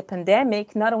 not only the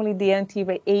pandemic, not only the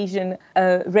anti-Asian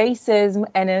racism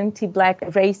and anti-Black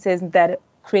racism that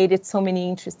created so many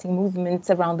interesting movements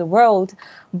around the world,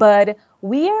 but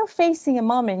we are facing a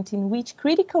moment in which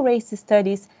critical race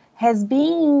studies has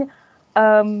been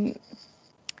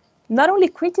not only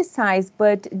criticized,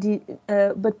 but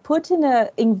put in an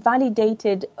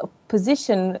invalidated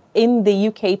position in the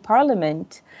UK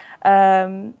Parliament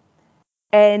and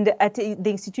at the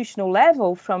institutional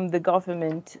level from the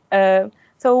government.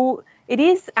 So it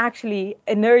is actually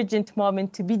an urgent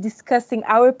moment to be discussing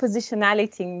our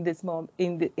positionality in this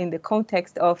in the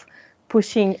context of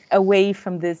pushing away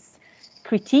from this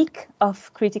critique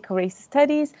of critical race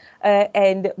studies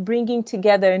and bringing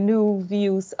together new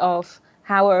views of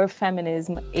how our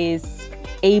feminism is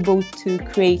able to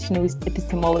create new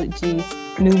epistemologies,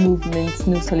 new movements,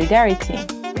 new solidarity.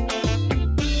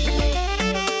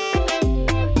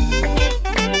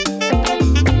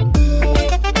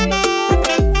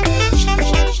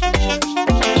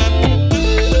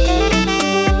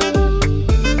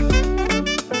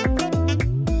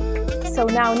 So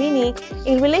now, Nini,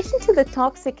 in relation to the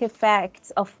toxic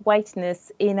effects of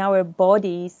whiteness in our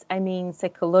bodies, I mean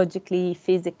psychologically,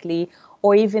 physically,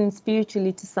 or even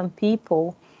spiritually to some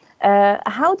people,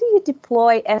 how do you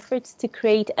deploy efforts to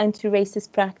create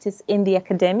anti-racist practice in the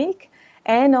academic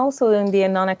and also in the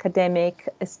non-academic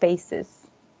spaces?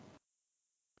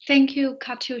 Thank you,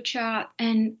 Katyusha.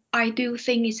 And I do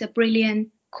think it's a brilliant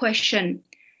question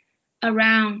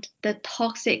around the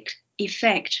toxic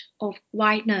effect of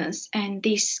whiteness. And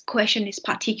this question is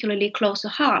particularly close to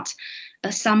heart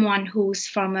as someone who's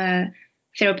from a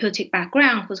therapeutic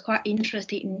background, who's quite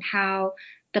interested in how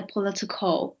the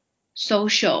political,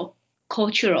 social,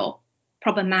 cultural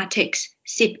problematics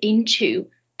seep into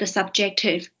the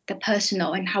subjective, the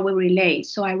personal, and how we relate.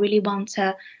 So I really want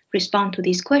to respond to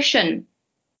this question.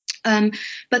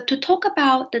 But to talk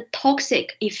about the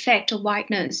toxic effect of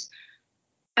whiteness,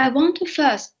 I want to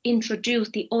first introduce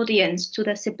the audience to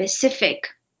the specific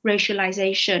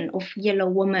racialization of yellow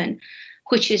woman,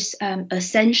 which is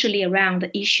essentially around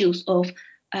the issues of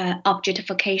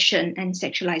objectification and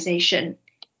sexualization,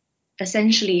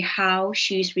 essentially how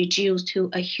she's reduced to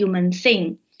a human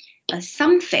thing, a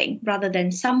something rather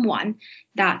than someone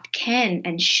that can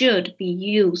and should be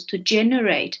used to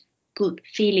generate good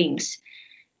feelings.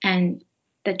 And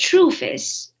the truth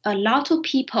is, a lot of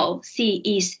people see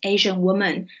East Asian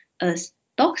women as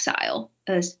docile,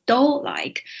 as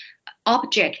doll-like,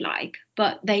 object-like,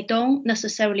 but they don't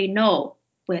necessarily know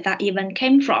where that even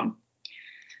came from.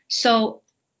 So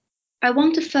I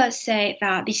want to first say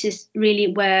that this is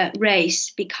really where race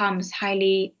becomes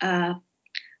highly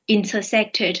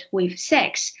intersected with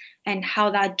sex, and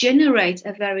how that generates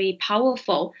a very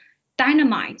powerful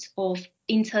dynamite of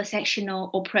intersectional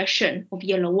oppression of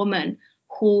yellow women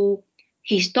who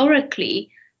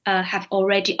historically have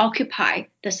already occupied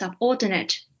the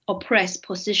subordinate oppressed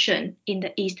position in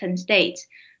the eastern states,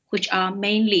 which are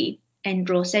mainly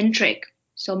androcentric,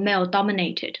 so male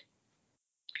dominated.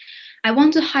 I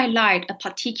want to highlight a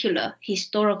particular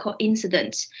historical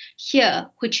incident here,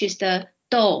 which is the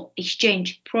doll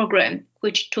exchange program,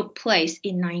 which took place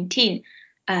in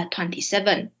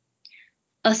 1927.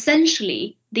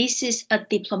 Essentially, this is a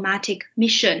diplomatic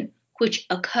mission which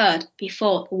occurred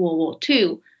before World War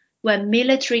II, when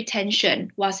military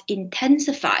tension was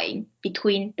intensifying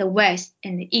between the West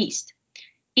and the East,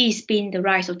 East being the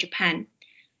rise of Japan.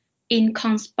 In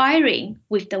conspiring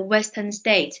with the Western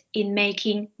states in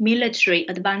making military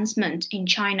advancement in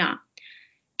China,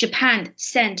 Japan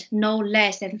sent no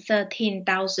less than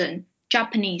 13,000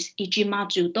 Japanese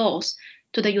Ichimatsu dolls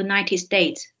to the United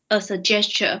States as a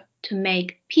gesture to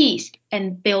make peace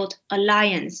and build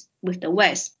alliance with the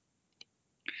West.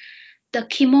 The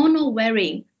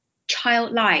kimono-wearing,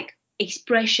 childlike,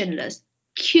 expressionless,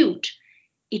 cute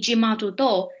Ichimatsu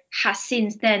doll has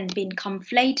since then been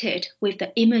conflated with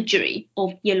the imagery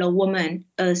of yellow woman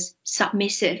as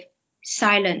submissive,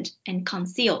 silent, and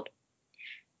concealed.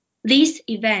 This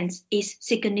event is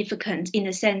significant in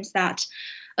the sense that,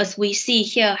 as we see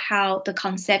here, how the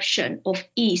conception of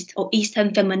East or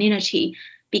Eastern femininity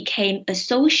became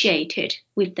associated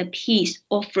with the peace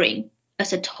offering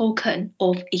as a token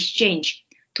of exchange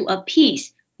to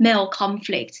appease male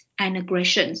conflicts and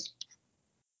aggressions.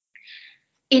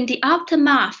 In the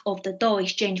aftermath of the doll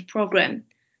exchange program,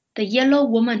 the yellow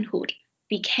womanhood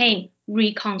became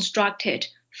reconstructed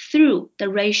through the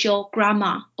racial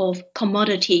grammar of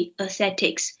commodity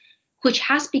aesthetics, which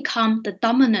has become the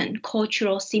dominant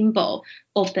cultural symbol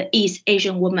of the East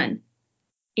Asian woman,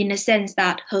 in the sense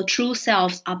that her true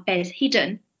selves are best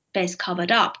hidden, best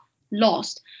covered up,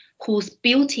 lost, whose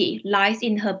beauty lies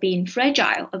in her being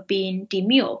fragile or being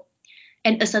demure.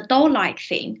 And as a doll-like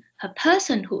thing, her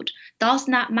personhood does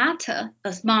not matter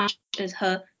as much as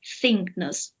her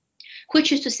thingness,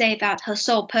 which is to say that her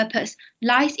sole purpose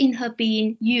lies in her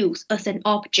being used as an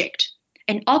object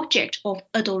of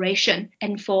adoration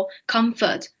and for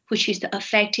comfort, which is the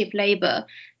affective labor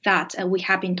that we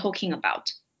have been talking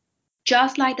about.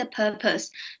 Just like the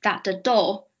purpose that the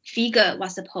doll figure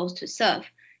was supposed to serve,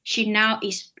 she now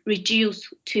is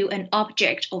reduced to an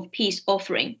object of peace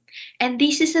offering. And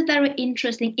this is a very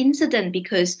interesting incident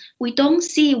because we don't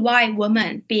see white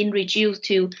women being reduced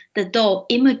to the doll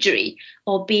imagery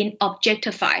or being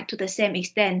objectified to the same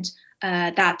extent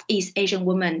that East Asian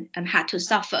women had to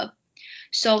suffer.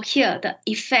 So here, the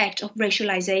effect of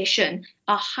racialization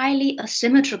are highly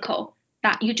asymmetrical,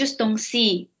 that you just don't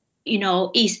see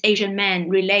East Asian men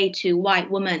relate to white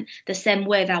women the same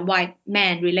way that white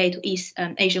men relate to East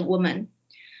Asian women.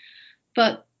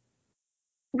 But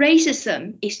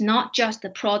racism is not just the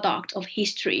product of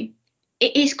history.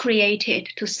 It is created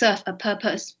to serve a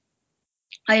purpose.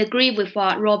 I agree with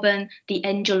what Robin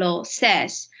DiAngelo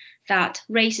says, that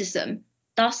racism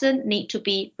doesn't need to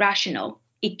be rational.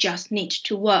 It just needs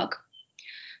to work.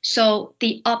 So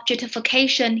the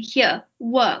objectification here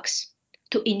works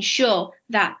to ensure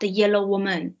that the yellow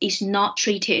woman is not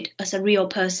treated as a real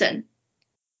person,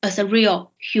 as a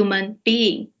real human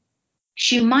being.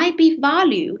 She might be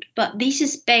valued, but this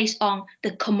is based on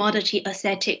the commodity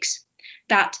aesthetics,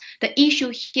 that the issue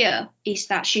here is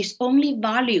that she's only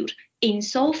valued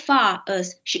insofar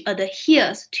as she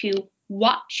adheres to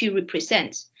what she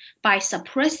represents by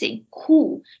suppressing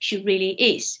who she really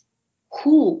is,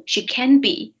 who she can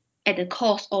be at the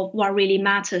cost of what really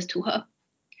matters to her.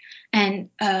 And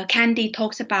Candy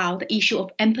talks about the issue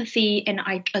of empathy, and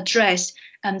I address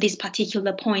this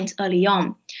particular point early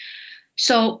on.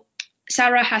 So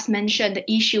Sarah has mentioned the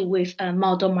issue with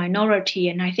model minority,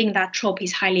 and I think that trope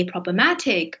is highly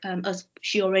problematic, as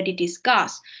she already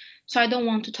discussed. So I don't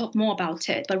want to talk more about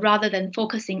it, but rather than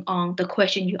focusing on the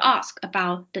question you ask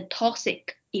about the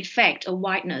toxic effect of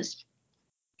whiteness,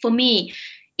 for me,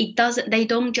 they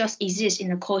don't just exist in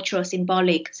the cultural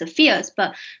symbolic spheres,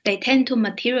 but they tend to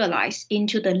materialize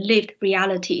into the lived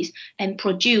realities and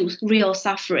produce real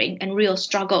suffering and real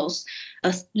struggles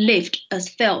as lived, as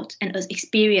felt, and as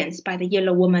experienced by the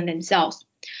yellow women themselves.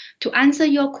 To answer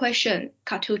your question,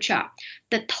 Katucha,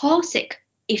 the toxic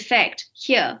effect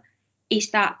here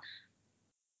is that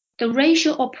the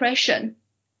racial oppression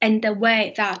and the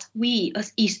way that we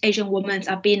as East Asian women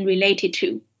are being related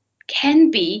to can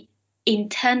be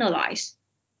internalized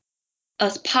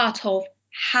as part of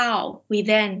how we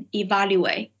then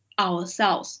evaluate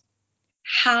ourselves,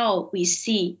 how we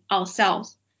see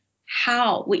ourselves,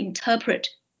 how we interpret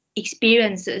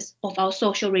experiences of our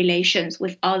social relations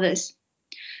with others.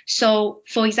 So,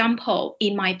 for example,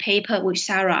 in my paper with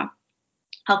Sarah,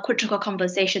 our critical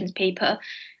conversations paper,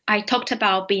 I talked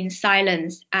about being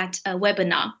silenced at a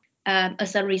webinar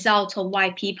as a result of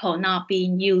white people not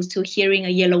being used to hearing a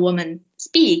yellow woman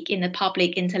speak in a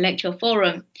public intellectual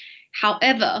forum.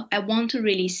 However, I want to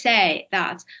really say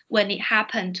that when it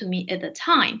happened to me at the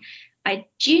time, I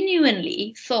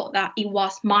genuinely thought that it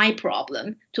was my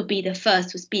problem to be the first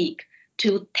to speak,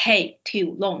 to take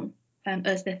too long,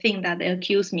 as the thing that they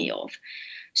accused me of.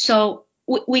 So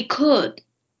we could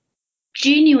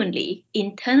genuinely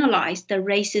internalize the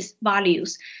racist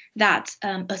values that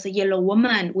as a yellow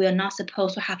woman, we are not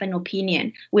supposed to have an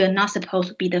opinion. We are not supposed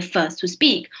to be the first to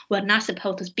speak. We are not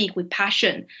supposed to speak with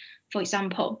passion. For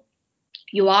example,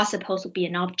 you are supposed to be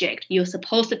an object. You're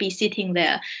supposed to be sitting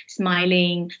there,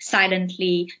 smiling,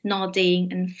 silently,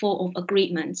 nodding, and full of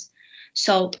agreements.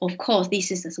 So, of course,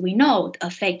 this is, as we know,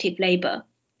 affective labor.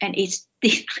 And it's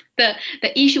the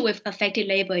issue with affective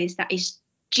labor is that it's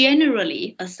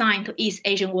generally assigned to East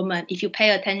Asian women if you pay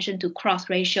attention to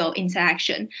cross-racial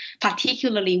interaction,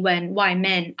 particularly when white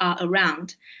men are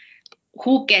around.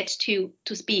 Who gets to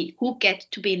speak, who gets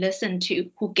to be listened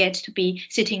to, who gets to be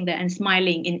sitting there and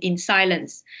smiling in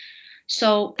silence.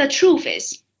 So the truth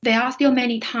is, there are still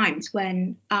many times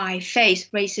when I face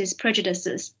racist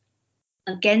prejudices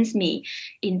against me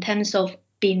in terms of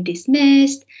being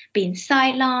dismissed, being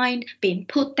sidelined, being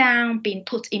put down, being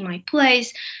put in my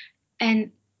place.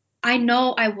 And I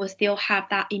know I will still have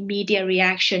that immediate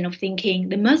reaction of thinking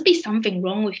there must be something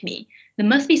wrong with me. There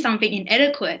must be something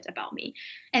inadequate about me.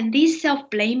 And this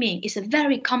self-blaming is a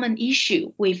very common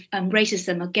issue with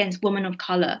racism against women of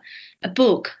color. A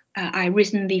book I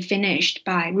recently finished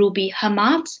by Ruby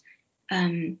Hamad.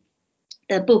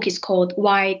 The book is called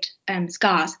White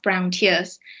Scars, Brown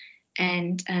Tears.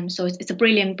 And so it's a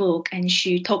brilliant book. And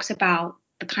she talks about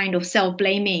the kind of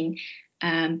self-blaming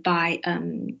by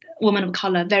women of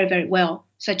color very, very well.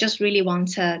 So I just really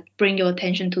want to bring your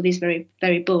attention to this very,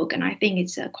 very book. And I think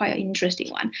it's quite an interesting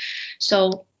one.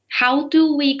 So how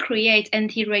do we create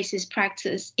anti-racist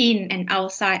practice in and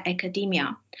outside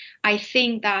academia? I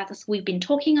think that, as we've been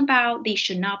talking about, this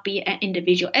should not be an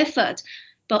individual effort,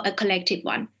 but a collective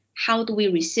one. How do we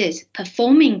resist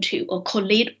performing to or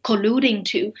colluding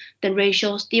to the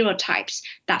racial stereotypes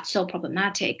that's so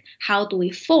problematic? How do we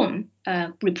form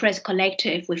a repressed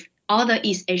collective with other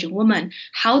East Asian women?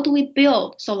 How do we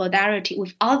build solidarity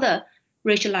with other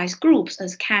racialized groups,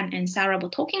 as Ken and Sarah were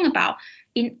talking about,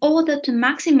 in order to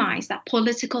maximize that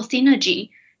political synergy,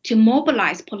 to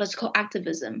mobilize political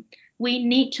activism? We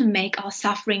need to make our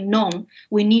suffering known.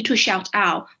 We need to shout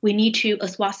out. We need to,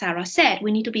 as what Sarah said,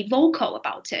 we need to be vocal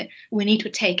about it. We need to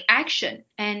take action.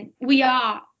 And we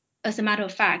are, as a matter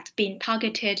of fact, being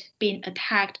targeted, being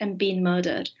attacked, and being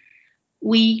murdered.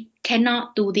 We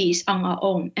cannot do this on our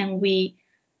own, and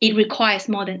it requires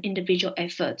more than individual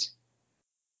effort.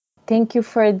 Thank you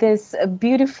for this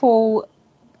beautiful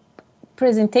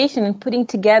presentation and putting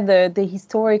together the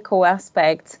historical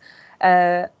aspects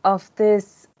of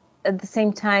this, at the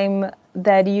same time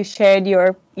that you shared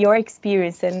your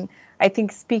experience. And I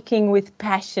think speaking with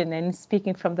passion and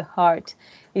speaking from the heart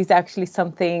is actually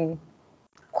something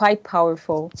quite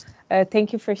powerful.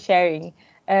 Thank you for sharing.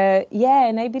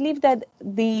 And I believe that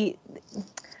the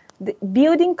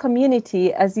building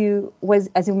community, as you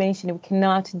mentioned, we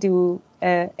cannot do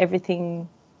everything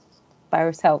by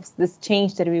ourselves. This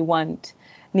change that we want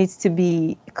needs to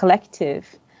be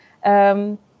collective.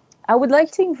 I would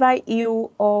like to invite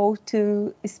you all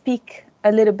to speak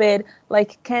a little bit,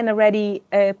 like Ken already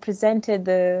presented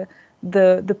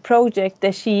the project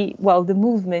that the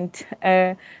movement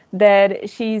that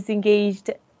she's engaged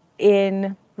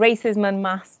in, Racism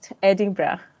Unmasked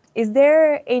Edinburgh. Is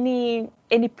there any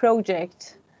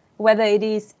project, whether it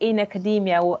is in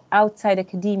academia or outside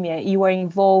academia, you are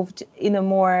involved in a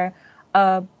more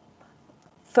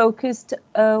focused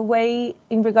way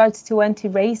in regards to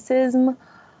anti-racism?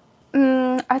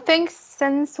 I think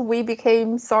since we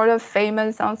became sort of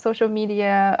famous on social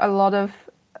media, a lot of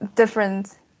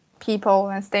different people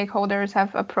and stakeholders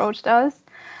have approached us,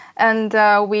 and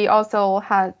we also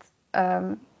had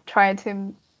tried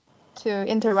to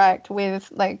interact with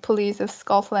like Police of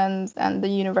Scotland and the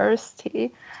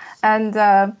university, and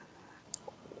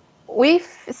we've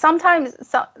sometimes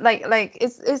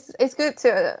it's good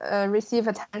to receive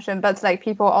attention, but like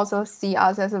people also see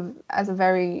us as a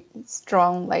very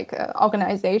strong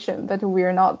organization, but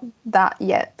we're not that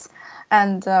yet.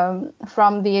 And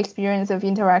from the experience of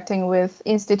interacting with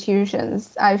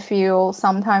institutions, I feel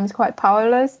sometimes quite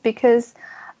powerless because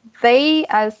they,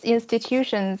 as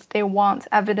institutions, they want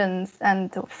evidence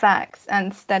and facts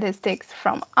and statistics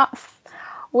from us.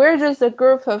 We're just a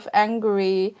group of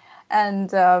angry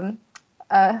and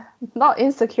not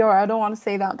insecure. I don't want to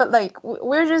say that, but like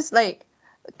we're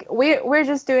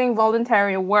just doing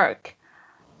voluntary work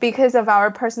because of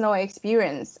our personal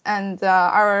experience and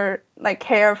our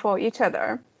care for each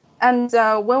other. And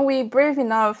when we brave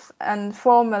enough and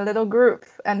form a little group,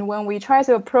 and when we try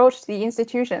to approach the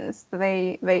institutions,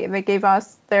 they give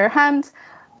us their hand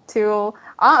to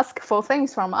ask for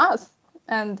things from us.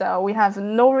 And we have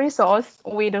no resource.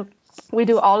 We do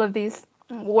all of this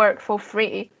work for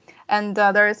free. And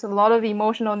there is a lot of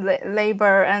emotional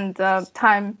labor and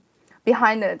time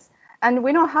behind it. And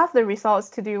we don't have the resource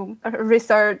to do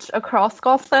research across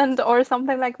Scotland or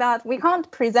something like that. We can't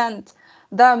present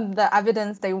them the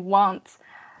evidence they want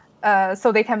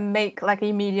so they can make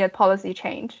immediate policy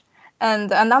change.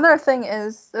 And another thing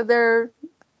is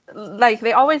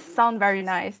they always sound very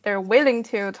nice. They're willing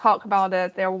to talk about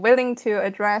it. They're willing to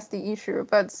address the issue.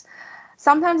 But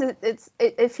sometimes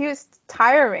it feels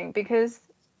tiring because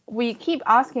we keep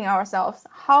asking ourselves,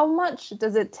 how much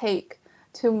does it take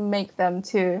to make them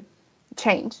to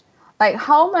change? Like,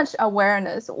 how much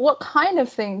awareness, what kind of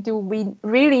thing do we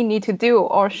really need to do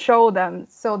or show them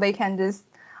so they can just,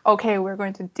 okay, we're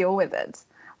going to deal with it.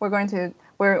 We're going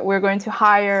to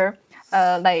hire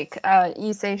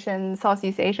East Asian,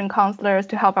 Southeast Asian counselors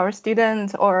to help our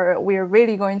students, or we're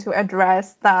really going to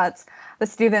address that the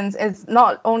students is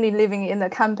not only living in the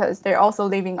campus, they're also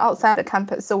living outside the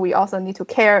campus. So we also need to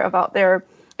care about their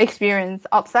experience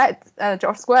outside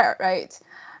George Square, right?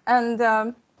 And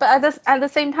but at the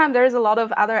same time, there is a lot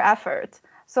of other effort.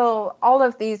 So all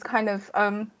of these kind of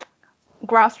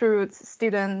grassroots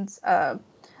students,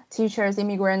 teachers,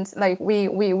 immigrants,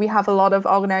 we have a lot of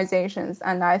organizations,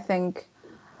 and I think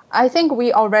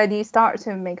we already start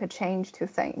to make a change to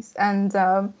things, and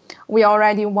we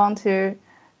already want to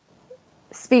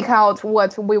speak out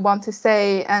what we want to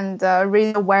say and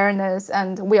raise awareness,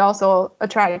 and we also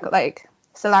attract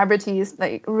celebrities.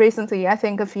 Like recently, I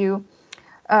think a few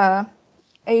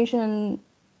Asian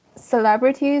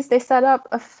celebrities, they set up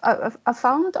a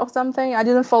fund or something. I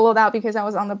didn't follow that because I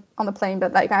was on the plane,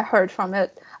 but I heard from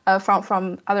it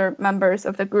from other members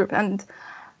of the group, and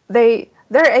they're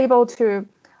able to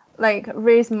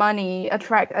raise money,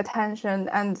 attract attention,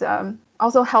 and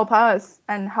also help us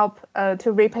and help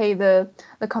to repay the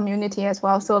community as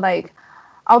well. So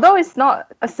although it's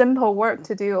not a simple work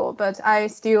to do, but I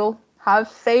still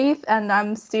have faith, and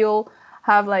I'm still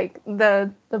have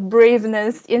the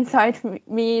braveness inside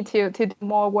me to do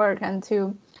more work and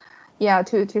to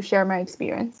share my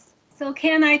experience. So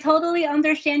Ken, I totally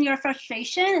understand your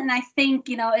frustration, and I think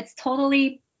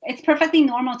it's perfectly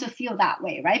normal to feel that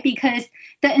way, right? Because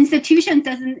the institution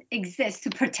doesn't exist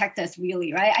to protect us,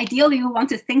 really, right? Ideally, we want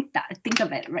to think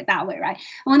of it right, that way, right?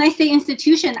 When I say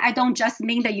institution, I don't just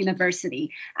mean the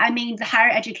university. I mean the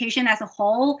higher education as a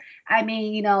whole. I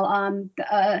mean,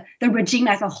 the regime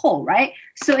as a whole, right?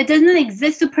 So it doesn't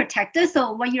exist to protect us.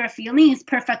 So what you're feeling is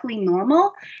perfectly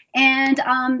normal. And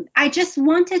I just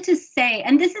wanted to say,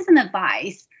 and this is an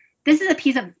advice. This is a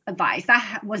piece of advice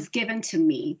that was given to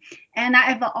me, and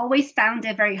I've always found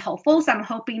it very helpful. So I'm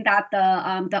hoping that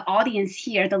the audience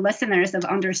here, the listeners of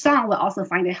Undersong, will also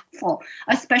find it helpful,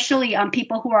 especially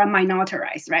people who are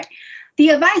minoritized, right? The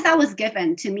advice that was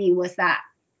given to me was that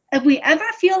if we ever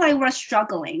feel like we're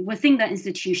struggling within the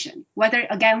institution, whether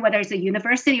it's a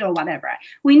university or whatever,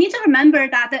 we need to remember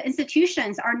that the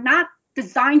institutions are not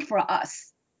designed for us.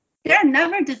 They're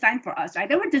never designed for us, right?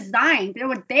 They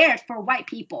were there for white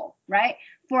people, right?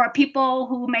 For people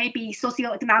who may be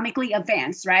socioeconomically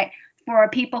advanced, right? For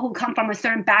people who come from a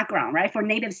certain background, right? For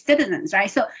native citizens,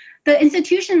 right? So the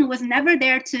institution was never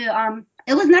there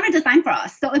it was never designed for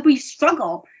us. So if we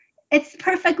struggle, it's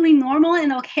perfectly normal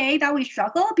and okay that we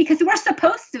struggle, because we're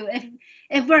supposed to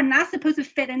if we're not supposed to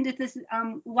fit into this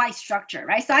white structure,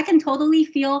 right? So I can totally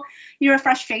feel your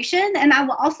frustration. And I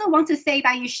will also want to say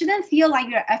that you shouldn't feel like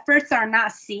your efforts are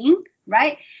not seen,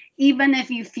 right? even if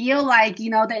you feel like,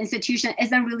 the institution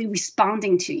isn't really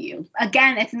responding to you.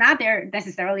 Again, it's not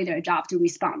necessarily their job to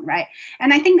respond, right?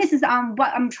 And I think this is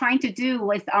what I'm trying to do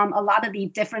with a lot of the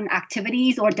different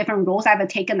activities or different roles I've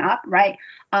taken up, right,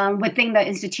 within the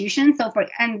institution.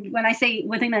 And when I say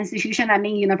within the institution, I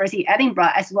mean University of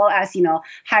Edinburgh, as well as,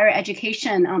 higher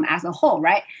education as a whole,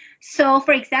 right? So,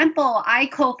 for example, I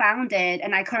co-founded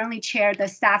and I currently chair the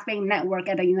Staff Bank Network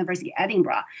at the University of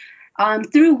Edinburgh,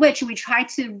 through which we try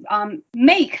to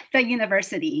make the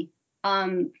university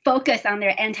focus on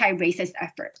their anti-racist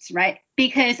efforts, right?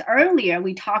 Because earlier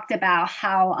we talked about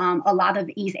how a lot of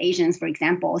East Asians, for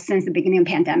example, since the beginning of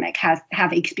the pandemic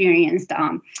have experienced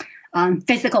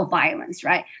physical violence,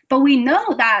 right? But we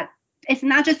know that it's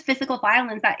not just physical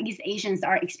violence that East Asians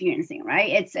are experiencing,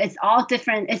 right? It's all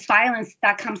different. It's violence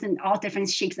that comes in all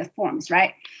different shapes and forms,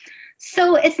 right?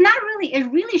 So it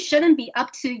really shouldn't be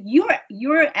up to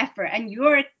your effort and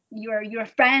your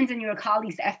friends and your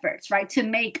colleagues' efforts, right, to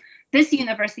make this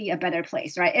university a better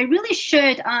place, right? It really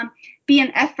should be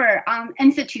an effort on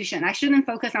institution. I shouldn't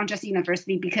focus on just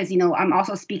university because, I'm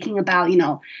also speaking about,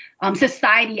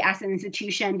 society as an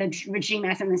institution, the regime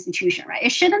as an institution, right?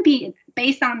 It shouldn't be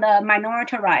based on the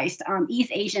minoritized East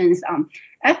Asians'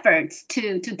 efforts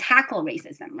to tackle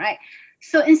racism, right?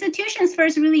 So institutions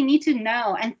first really need to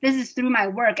know, and this is through my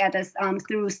work at this,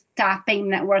 through Staff Bank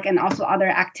Network and also other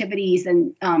activities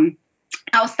and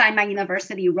outside my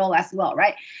university role as well,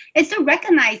 right? Is to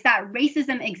recognize that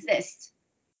racism exists.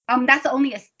 That's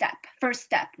only a first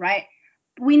step, right?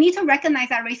 We need to recognize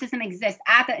that racism exists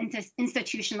at the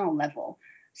institutional level.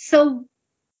 So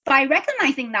by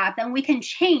recognizing that, then we can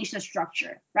change the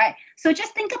structure, right? So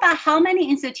just think about how many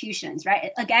institutions,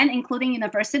 right? Again, including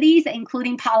universities,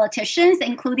 including politicians,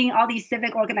 including all these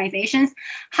civic organizations,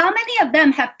 how many of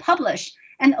them have published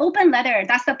an open letter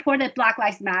that supported Black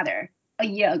Lives Matter a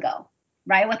year ago,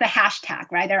 right? With a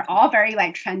hashtag, right? They're all very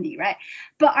trendy, right?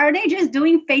 But are they just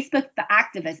doing Facebook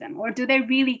activism, or do they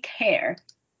really care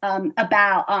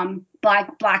about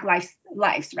Black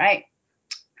lives, right?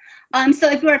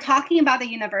 So if we're talking about the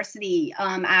university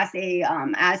as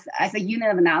a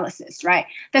unit of analysis, right?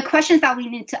 The questions that we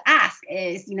need to ask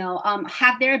is,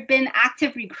 have there been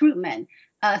active recruitment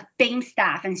of BAME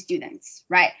staff and students,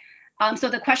 right? So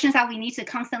the questions that we need to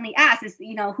constantly ask is,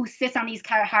 who sits on these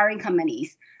hiring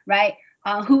committees, right?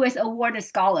 Who is awarded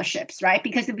scholarships, right?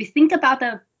 Because if we think about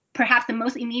perhaps the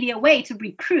most immediate way to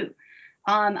recruit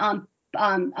BAME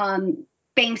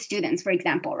students, for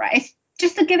example, right? It's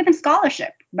just to give them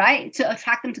scholarship, right? To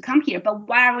attract them to come here. But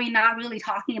why are we not really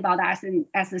talking about that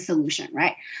as a solution,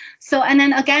 right? So, and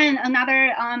then again,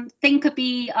 another thing could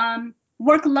be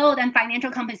workload and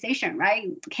financial compensation, right?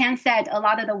 Ken said a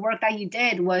lot of the work that you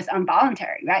did was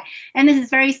involuntary, right? And this is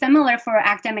very similar for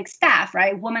academic staff,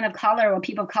 right? Women of color or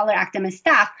people of color academic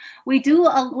staff. We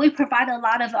provide a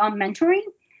lot of mentoring,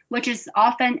 which is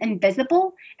often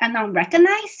invisible and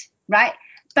unrecognized, right?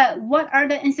 But what are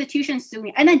the institutions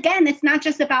doing? And again, it's not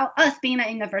just about us being a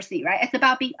university, right? It's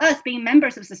about us being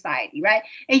members of society, right?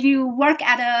 If you work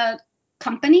at a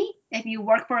company, if you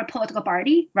work for a political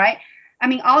party, right? I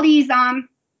mean, all these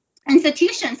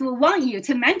institutions will want you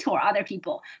to mentor other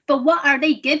people, but what are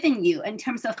they giving you in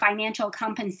terms of financial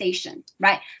compensation,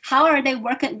 right? How are they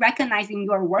recognizing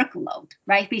your workload,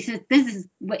 right? Because this is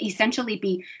what essentially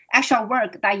be extra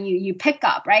work that you pick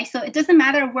up, right? So it doesn't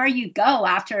matter where you go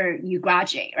after you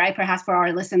graduate, right? Perhaps for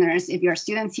our listeners, if you're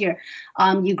students here,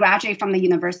 you graduate from the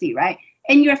university, right?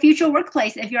 In your future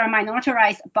workplace, if you're a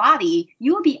minoritized body,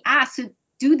 you will be asked to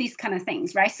do these kind of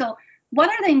things, right? So what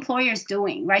are the employers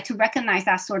doing, right, to recognize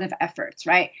that sort of efforts,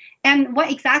 right? And what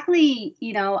exactly,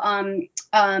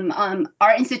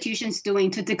 are institutions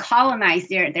doing to decolonize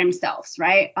themselves,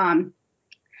 right?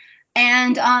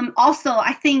 And also,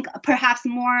 I think perhaps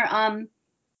more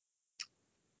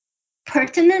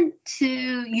pertinent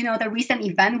to, the recent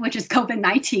event, which is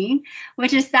COVID-19,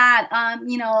 which is that,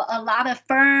 a lot of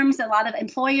firms, a lot of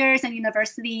employers and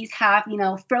universities have,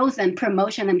 frozen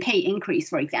promotion and pay increase,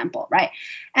 for example, right?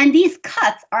 And these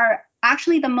cuts are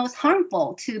actually the most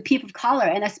harmful to people of color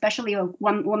and especially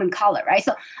women of color, right?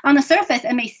 So on the surface,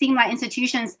 it may seem like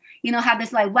institutions, have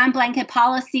this one blanket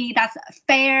policy that's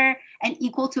fair and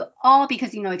equal to all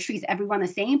because, it treats everyone the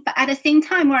same. But at the same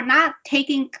time, we're not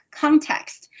taking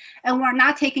context and we're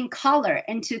not taking color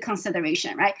into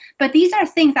consideration, right? But these are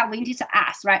things that we need to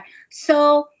ask, right?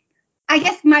 So I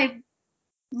guess my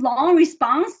long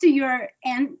response to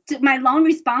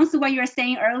what you were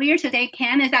saying earlier today,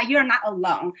 Ken, is that you're not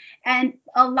alone. And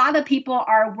a lot of people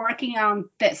are working on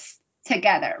this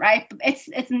together, right? It's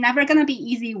never going to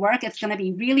be easy work. It's going to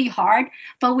be really hard,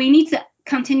 but we need to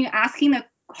continue asking the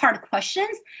hard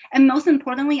questions. And most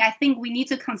importantly, I think we need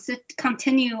to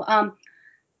continue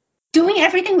doing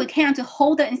everything we can to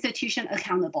hold the institution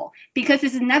accountable, because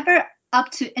it's never up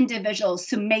to individuals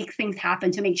to make things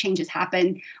happen, to make changes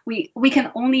happen. We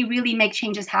can only really make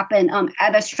changes happen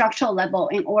at a structural level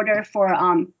in order for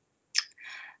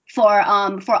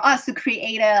us to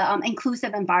create a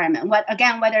inclusive environment.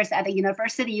 Whether it's at a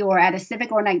university or at a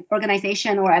civic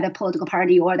organization or at a political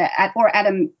party or at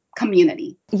a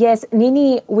community. Yes,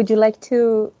 Nini, would you like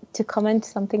to comment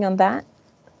something on that?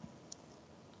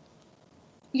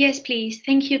 Yes, please.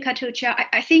 Thank you, Katucha.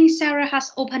 I think Sarah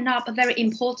has opened up a very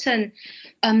important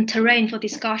terrain for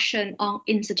discussion on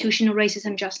institutional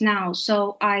racism just now.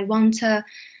 So I want to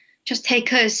just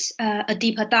take us a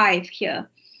deeper dive here.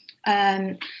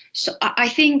 So I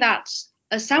think that,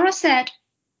 as Sarah said,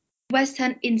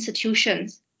 Western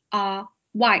institutions are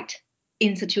white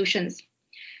institutions.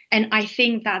 And I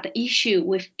think that the issue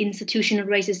with institutional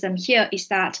racism here is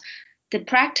that the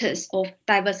practice of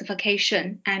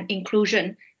diversification and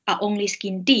inclusion are only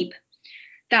skin deep,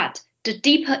 that the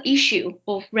deeper issue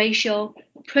of racial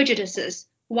prejudices,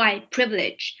 white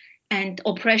privilege, and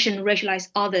oppression of racialized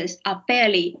others are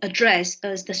barely addressed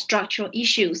as the structural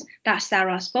issues that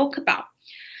Sarah spoke about.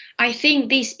 I think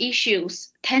these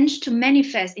issues tend to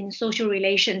manifest in social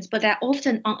relations, but they're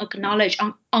often unacknowledged,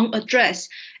 unaddressed,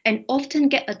 and often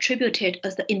get attributed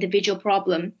as the individual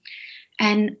problem.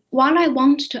 And what I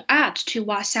want to add to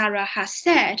what Sarah has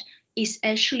said is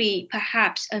actually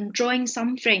perhaps drawing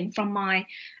something from my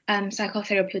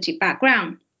psychotherapeutic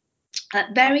background. A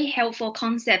very helpful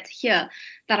concept here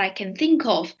that I can think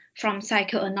of from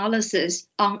psychoanalysis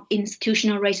on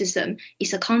institutional racism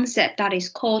is a concept that is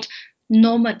called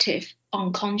normative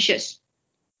unconscious.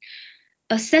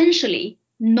 Essentially,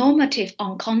 normative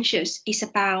unconscious is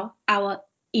about our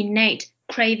innate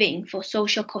craving for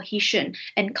social cohesion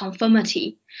and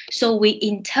conformity. So we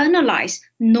internalize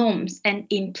norms and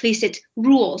implicit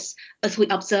rules as we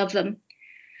observe them,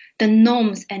 the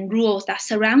norms and rules that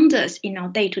surround us in our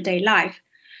day-to-day life.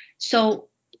 So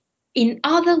in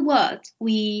other words,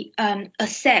 we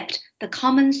accept the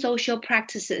common social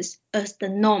practices as the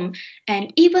norm.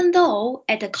 And even though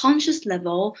at the conscious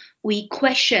level, we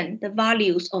question the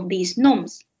values of these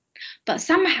norms, but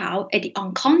somehow at the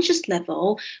unconscious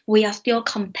level, we are still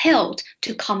compelled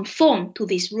to conform to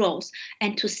these rules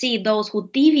and to see those who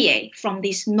deviate from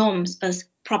these norms as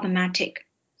problematic.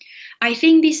 I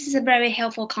think this is a very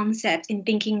helpful concept in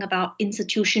thinking about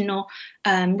institutional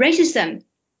racism,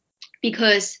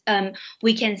 because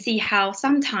we can see how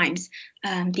sometimes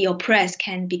the oppressed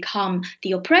can become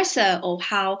the oppressor, or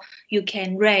how you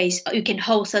can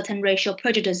hold certain racial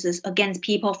prejudices against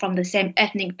people from the same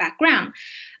ethnic background.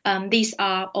 These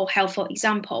are all helpful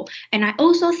examples. And I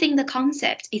also think the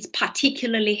concept is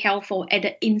particularly helpful at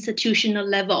the institutional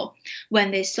level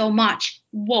when there's so much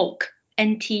woke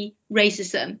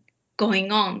anti-racism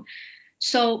going on.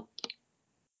 So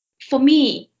for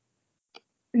me,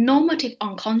 normative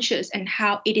unconscious and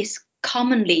how it is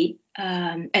commonly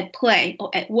at play or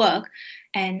at work,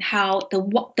 and how the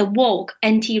woke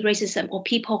anti-racism or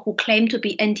people who claim to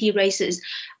be anti-racist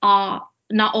are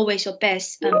not always your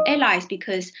best allies,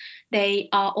 because they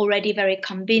are already very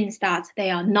convinced that they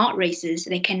are not racist,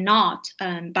 they cannot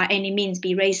by any means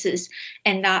be racist,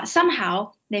 and that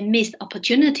somehow they miss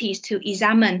opportunities to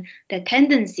examine their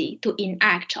tendency to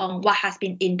enact on what has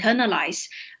been internalized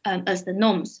as the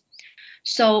norms.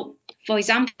 So, for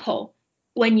example,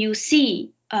 when you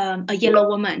see a yellow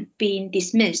woman being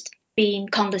dismissed, being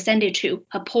condescended to,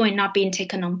 her point not being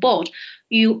taken on board,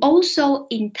 you also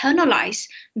internalize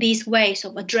these ways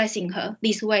of addressing her,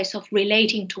 these ways of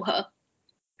relating to her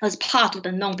as part of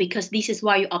the norm, because this is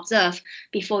what you observe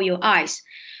before your eyes.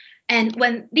 And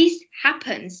when this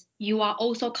happens, you are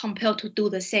also compelled to do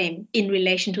the same in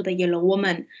relation to the yellow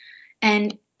woman.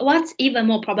 And what's even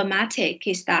more problematic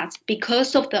is that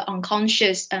because of the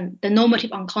unconscious and the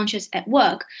normative unconscious at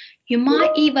work, you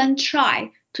might even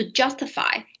try to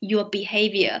justify your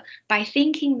behavior by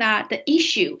thinking that the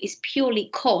issue is purely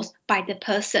caused by the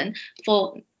person,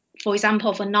 for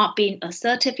example, for not being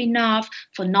assertive enough,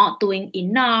 for not doing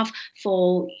enough,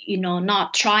 for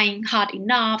not trying hard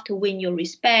enough to win your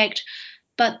respect.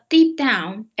 But deep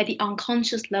down at the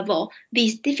unconscious level,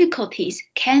 these difficulties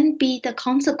can be the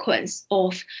consequence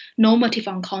of normative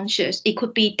unconscious. It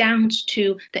could be down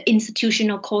to the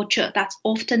institutional culture that's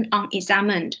often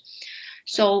unexamined.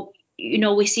 So,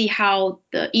 we see how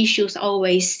the issues are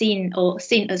always seen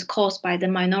as caused by the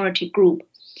minority group.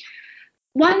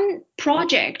 One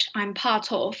project I'm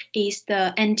part of is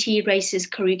the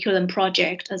anti-racist curriculum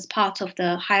project as part of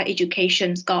the Higher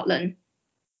Education Scotland.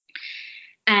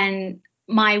 And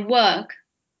my work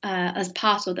as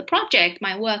part of the project,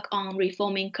 my work on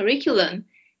reforming curriculum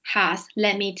has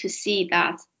led me to see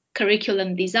that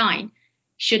curriculum design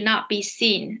should not be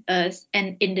seen as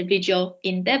an individual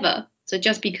endeavor. So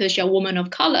just because you're a woman of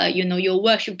color, your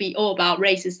work should be all about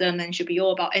racism and should be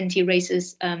all about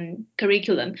anti-racist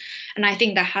curriculum. And I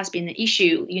think that has been an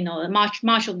issue.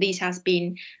 Much of this has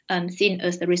been seen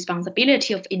as the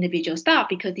responsibility of individual staff,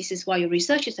 because this is what your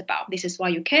research is about. This is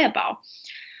what you care about.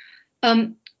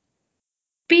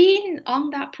 Being on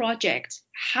that project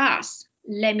has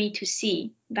led me to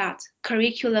see that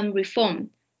curriculum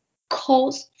reform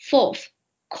calls forth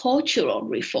cultural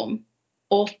reform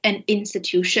of an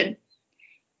institution.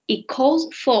 It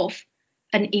calls forth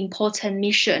an important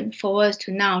mission for us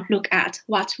to now look at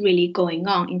what's really going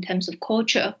on in terms of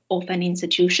culture of an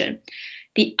institution.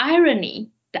 The irony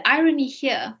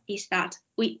here is that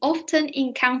we often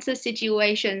encounter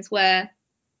situations where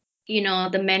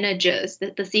the managers,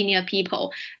 the senior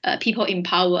people, people in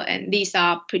power, and these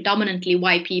are predominantly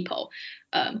white people,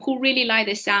 who really like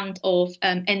the sound of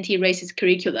anti-racist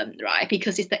curriculum, right?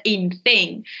 Because it's the in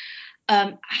thing.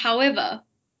 However,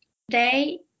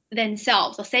 they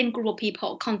themselves, the same group of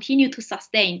people, continue to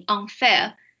sustain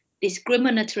unfair,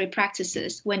 discriminatory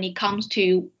practices when it comes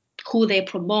to who they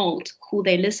promote, who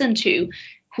they listen to,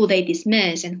 who they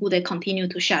dismiss, and who they continue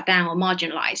to shut down or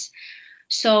marginalize.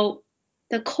 So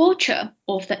the culture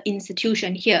of the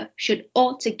institution here should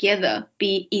altogether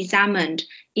be examined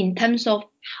in terms of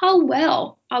how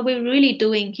well are we really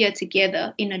doing here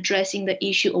together in addressing the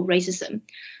issue of racism.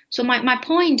 So my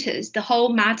point is the whole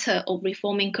matter of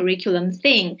reforming curriculum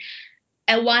thing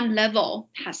at one level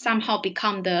has somehow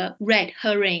become the red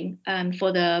herring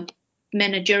for the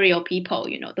managerial people,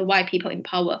 the white people in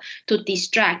power, to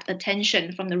distract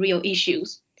attention from the real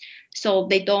issues. So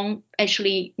they don't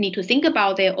actually need to think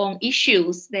about their own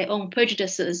issues, their own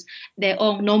prejudices, their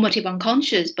own normative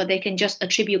unconscious, but they can just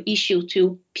attribute issues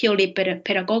to purely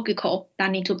pedagogical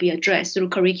that need to be addressed through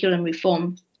curriculum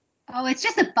reform. Oh, it's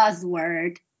just a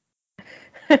buzzword.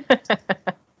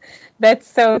 That's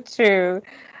so true.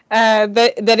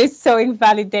 That is so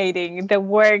invalidating the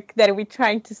work that we're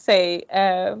trying to say,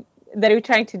 that we're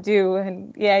trying to do,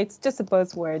 and yeah, it's just a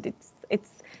buzzword.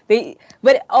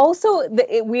 But also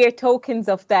we are tokens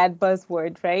of that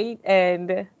buzzword, right?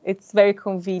 And it's very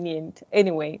convenient.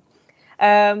 Anyway,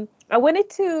 I wanted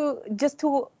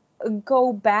to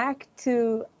go back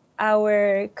to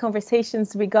our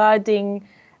conversations regarding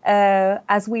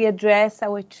as we address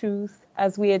our truth,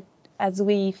 as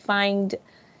we find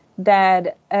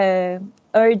that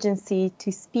urgency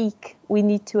to speak, we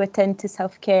need to attend to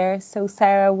self-care. So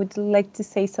Sarah, would you like to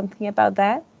say something about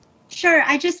that? Sure.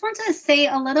 I just want to say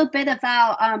a little bit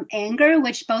about anger,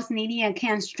 which both Nini and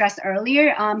Ken stressed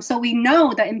earlier. So we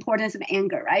know the importance of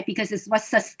anger, right? Because it's what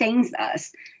sustains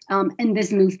us in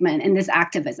this movement, in this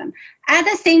activism. At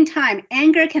the same time,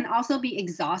 anger can also be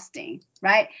exhausting,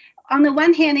 right? On the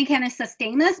one hand, it can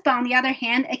sustain us, but on the other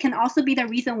hand, it can also be the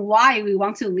reason why we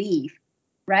want to leave,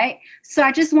 right? So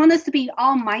I just want us to be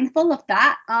all mindful of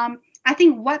that. I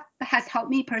think what has helped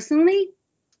me personally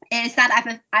is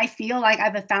that I feel like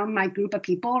I've found my group of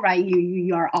people, right?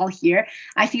 You are all here.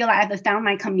 I feel like I've found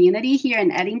my community here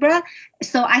in Edinburgh.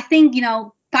 So I think,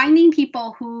 finding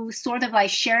people who sort of like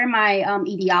share my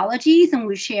ideologies and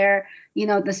who share,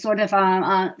 the sort of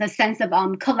the sense of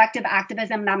collective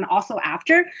activism that I'm also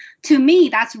after, to me,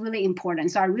 that's really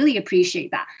important. So I really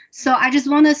appreciate that. So I just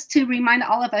want us to remind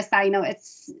all of us that,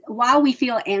 it's while we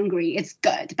feel angry, it's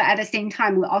good. But at the same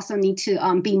time, we also need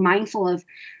to be mindful of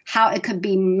how it could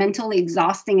be mentally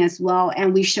exhausting as well.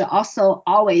 And we should also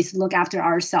always look after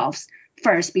ourselves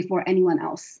first before anyone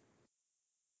else.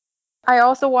 I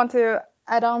also want to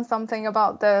add on something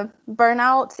about the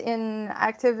burnout in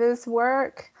activist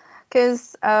work,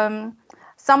 because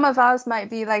some of us might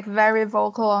be like very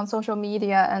vocal on social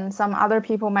media, and some other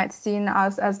people might see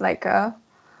us as like a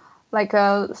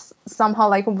somehow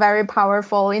like very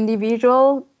powerful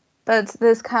individual, but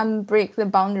this can break the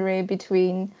boundary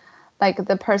between like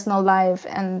the personal life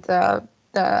and the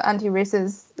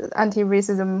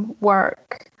anti-racism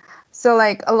work. So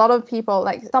like a lot of people,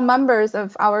 like some members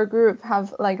of our group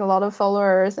have like a lot of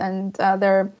followers, and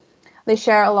they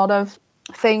share a lot of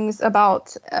things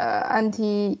about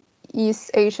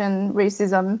anti-East Asian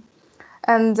racism.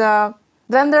 And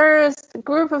then there's a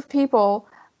group of people,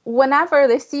 whenever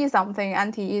they see something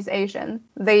anti-East Asian,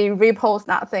 they repost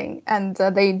that thing and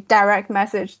they direct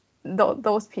message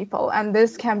those people. And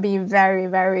this can be very,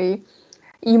 very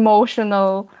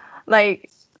emotional, like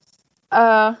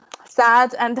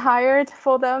sad and tired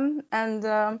for them.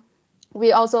 And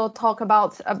we also talk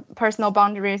about personal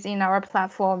boundaries in our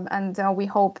platform, and we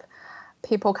hope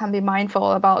people can be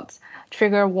mindful about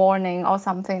trigger warning or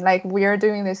something. Like, we are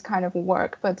doing this kind of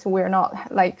work, but we're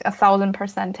not like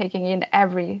 1,000% taking in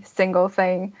every single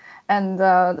thing. And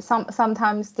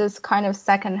sometimes this kind of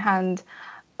secondhand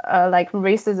like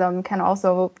racism can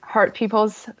also hurt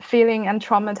people's feeling and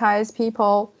traumatize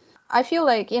people. I feel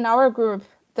like in our group,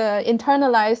 the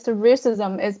internalized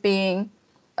racism is being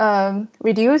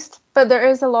reduced, but there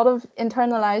is a lot of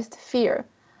internalized fear.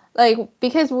 Like,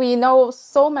 because we know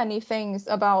so many things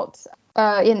about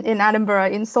in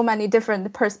Edinburgh, in so many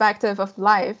different perspectives of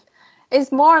life,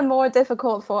 it's more and more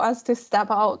difficult for us to step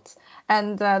out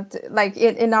and like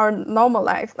in our normal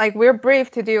life. Like, we're brave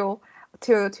to do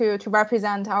to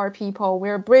represent our people.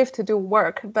 We're brave to do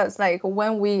work, but it's like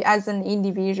when we as an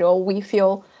individual, we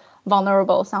feel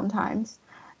vulnerable sometimes.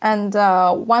 And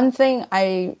one thing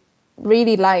I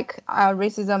really like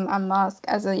Racism Unmasked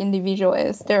as an individual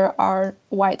is there are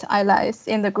white allies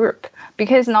in the group,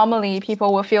 because normally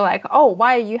people will feel like, oh,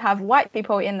 why you have white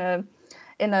people in a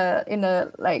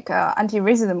like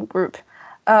anti-racism group?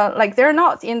 Like, they're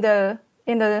not in the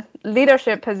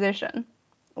leadership position.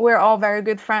 We're all very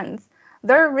good friends.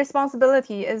 Their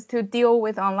responsibility is to deal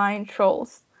with online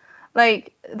trolls.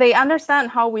 Like, they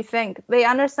understand how we think. They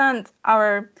understand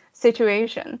our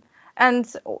situation. And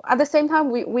at the same time,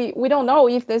 we don't know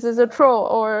if this is a troll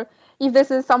or if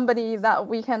this is somebody that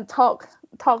we can talk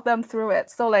them through it.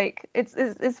 So like,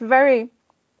 it's very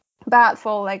bad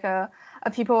for like a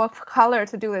people of color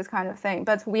to do this kind of thing.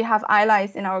 But we have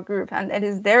allies in our group, and it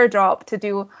is their job to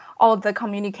do all the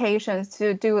communications,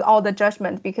 to do all the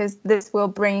judgment, because this will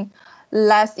bring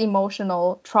less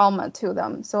emotional trauma to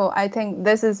them. So I think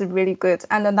this is really good.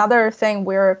 And another thing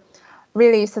we're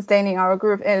really sustaining our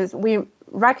group is we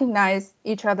recognize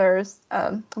each other's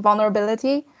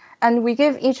vulnerability, and we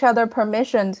give each other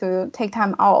permission to take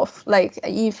time off. Like,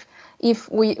 if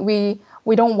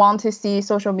we don't want to see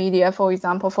social media, for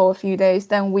example, for a few days,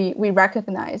 then we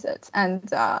recognize it. And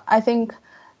I think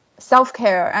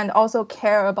self-care and also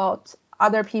care about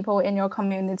other people in your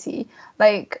community,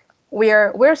 like,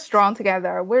 we're strong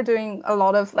together. We're doing a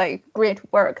lot of like great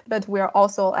work, but we're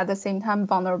also at the same time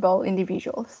vulnerable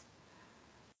individuals.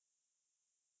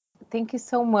 Thank you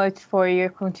so much for your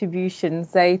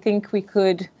contributions. I think we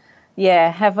could,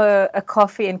 have a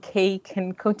coffee and cake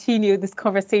and continue this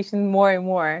conversation more and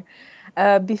more.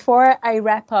 Before I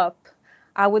wrap up,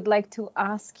 I would like to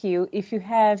ask you if you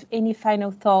have any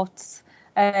final thoughts.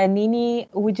 Nini,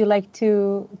 would you like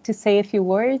to say a few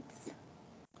words?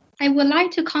 I would like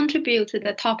to contribute to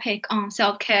the topic on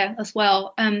self-care as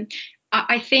well.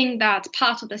 I think that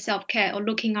part of the self-care or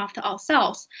looking after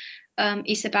ourselves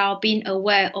is about being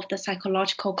aware of the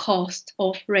psychological cost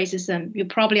of racism. You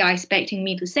probably are expecting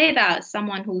me to say that as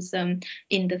someone who's in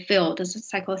the field as a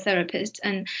psychotherapist.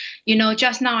 And,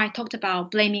 just now I talked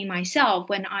about blaming myself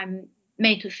when I'm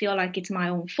made to feel like it's my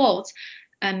own fault.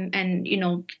 And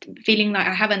feeling like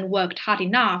I haven't worked hard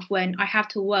enough when I have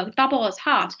to work double as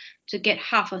hard to get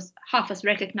half as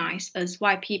recognized as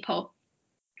white people.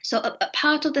 So a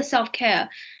part of the self-care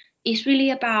is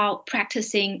really about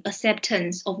practicing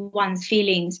acceptance of one's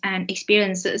feelings and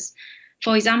experiences.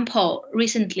 For example,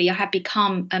 recently I have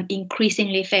become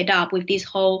increasingly fed up with this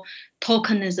whole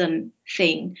tokenism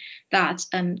thing, that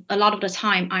a lot of the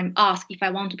time I'm asked if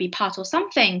I want to be part of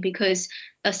something because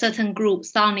a certain group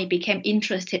suddenly became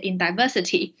interested in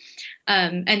diversity.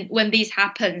 And when this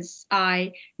happens,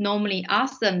 I normally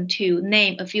ask them to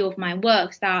name a few of my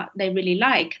works that they really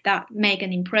like, that make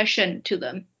an impression to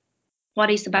them. What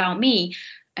is about me,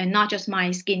 and not just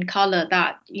my skin color,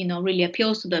 that really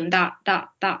appeals to them,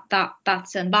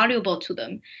 that's valuable to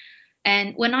them.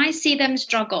 And when I see them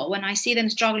struggle, when I see them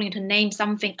struggling to name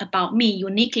something about me,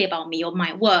 uniquely about me or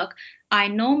my work, I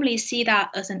normally see that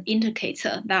as an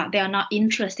indicator that they are not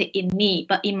interested in me,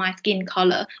 but in my skin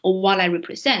color or what I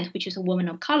represent, which is a woman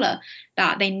of color,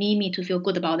 that they need me to feel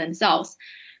good about themselves.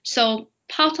 So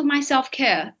part of my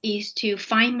self-care is to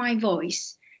find my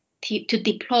voice, to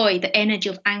deploy the energy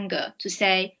of anger, to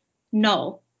say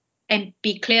no and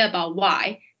be clear about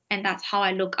why. And that's how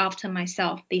I look after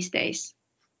myself these days.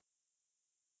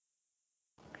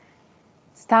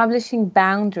 Establishing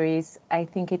boundaries, I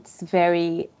think it's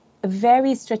very,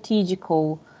 very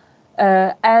strategical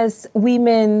as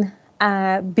women,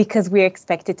 because we're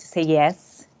expected to say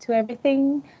yes to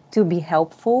everything, to be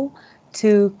helpful,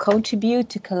 to contribute,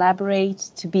 to collaborate,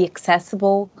 to be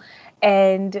accessible.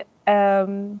 And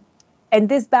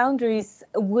these boundaries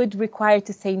would require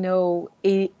to say no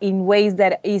in ways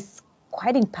that is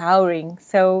quite empowering.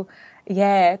 So,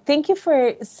 thank you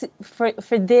for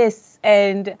this,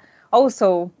 and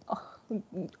also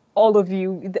all of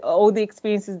you, all the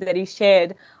experiences that you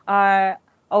shared are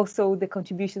also the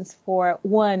contributions for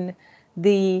one,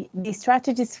 the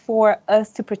strategies for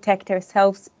us to protect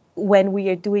ourselves when we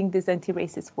are doing this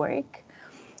anti-racist work.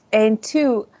 And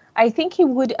two, I think he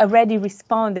would already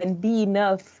respond and be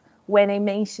enough when I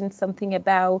mentioned something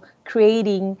about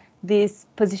creating this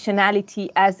positionality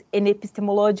as an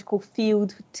epistemological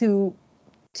field to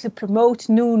promote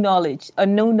new knowledge, or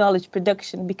new knowledge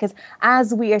production, because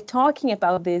as we are talking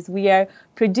about this, we are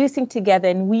producing together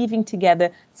and weaving together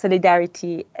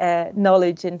solidarity,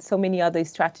 knowledge, and so many other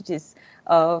strategies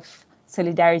of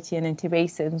solidarity and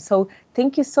anti-racism. So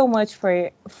thank you so much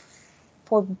for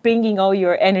bringing all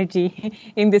your energy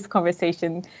in this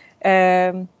conversation.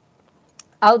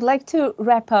 I would like to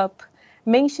wrap up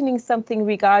mentioning something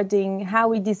regarding how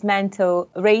we dismantle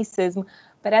racism.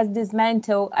 But as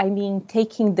dismantle, I mean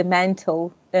taking the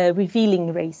mantle,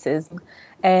 revealing racism,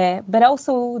 but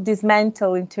also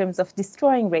dismantle in terms of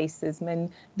destroying racism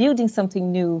and building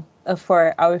something new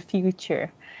for our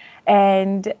future.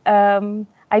 And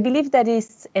I believe that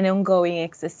is an ongoing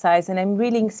exercise, and I'm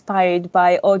really inspired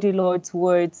by Audre Lorde's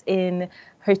words in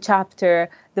her chapter,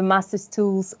 "The Master's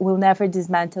Tools Will Never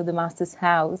Dismantle the Master's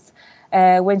House,"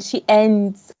 when she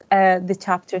ends the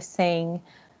chapter saying,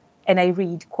 and I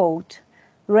read, quote,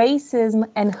 "Racism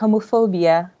and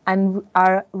homophobia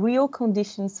are real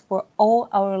conditions for all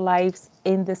our lives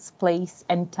in this place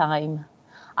and time.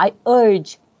 I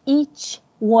urge each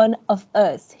one of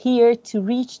us here to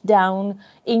reach down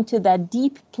into that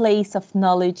deep place of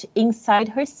knowledge inside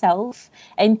herself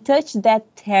and touch that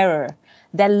terror,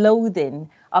 that loathing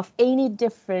of any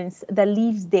difference that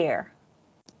lives there,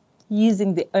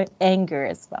 using the anger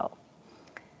as well.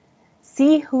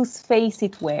 See whose face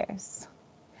it wears.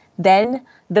 Then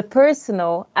the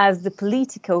personal as the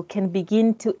political can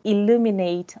begin to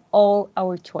illuminate all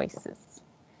our choices."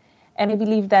 And I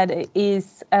believe that it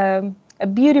is a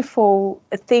beautiful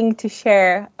thing to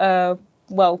share,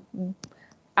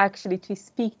 actually to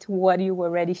speak to what you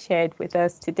already shared with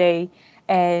us today,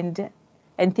 and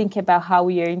think about how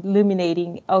we are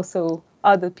illuminating also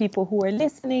other people who are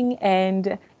listening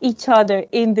and each other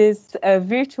in this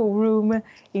virtual room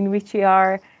in which we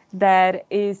are, that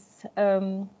is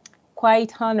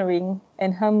quite honoring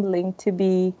and humbling to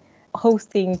be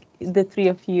hosting the three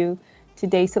of you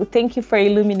today. So thank you for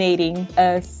illuminating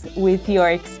us with your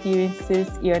experiences,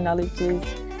 your knowledges,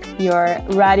 your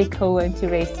radical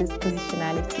anti-racist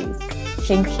positionalities.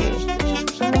 Thank you.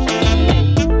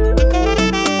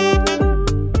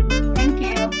 Thank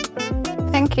you.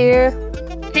 Thank you.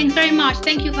 Thanks very much.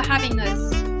 Thank you for having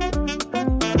us.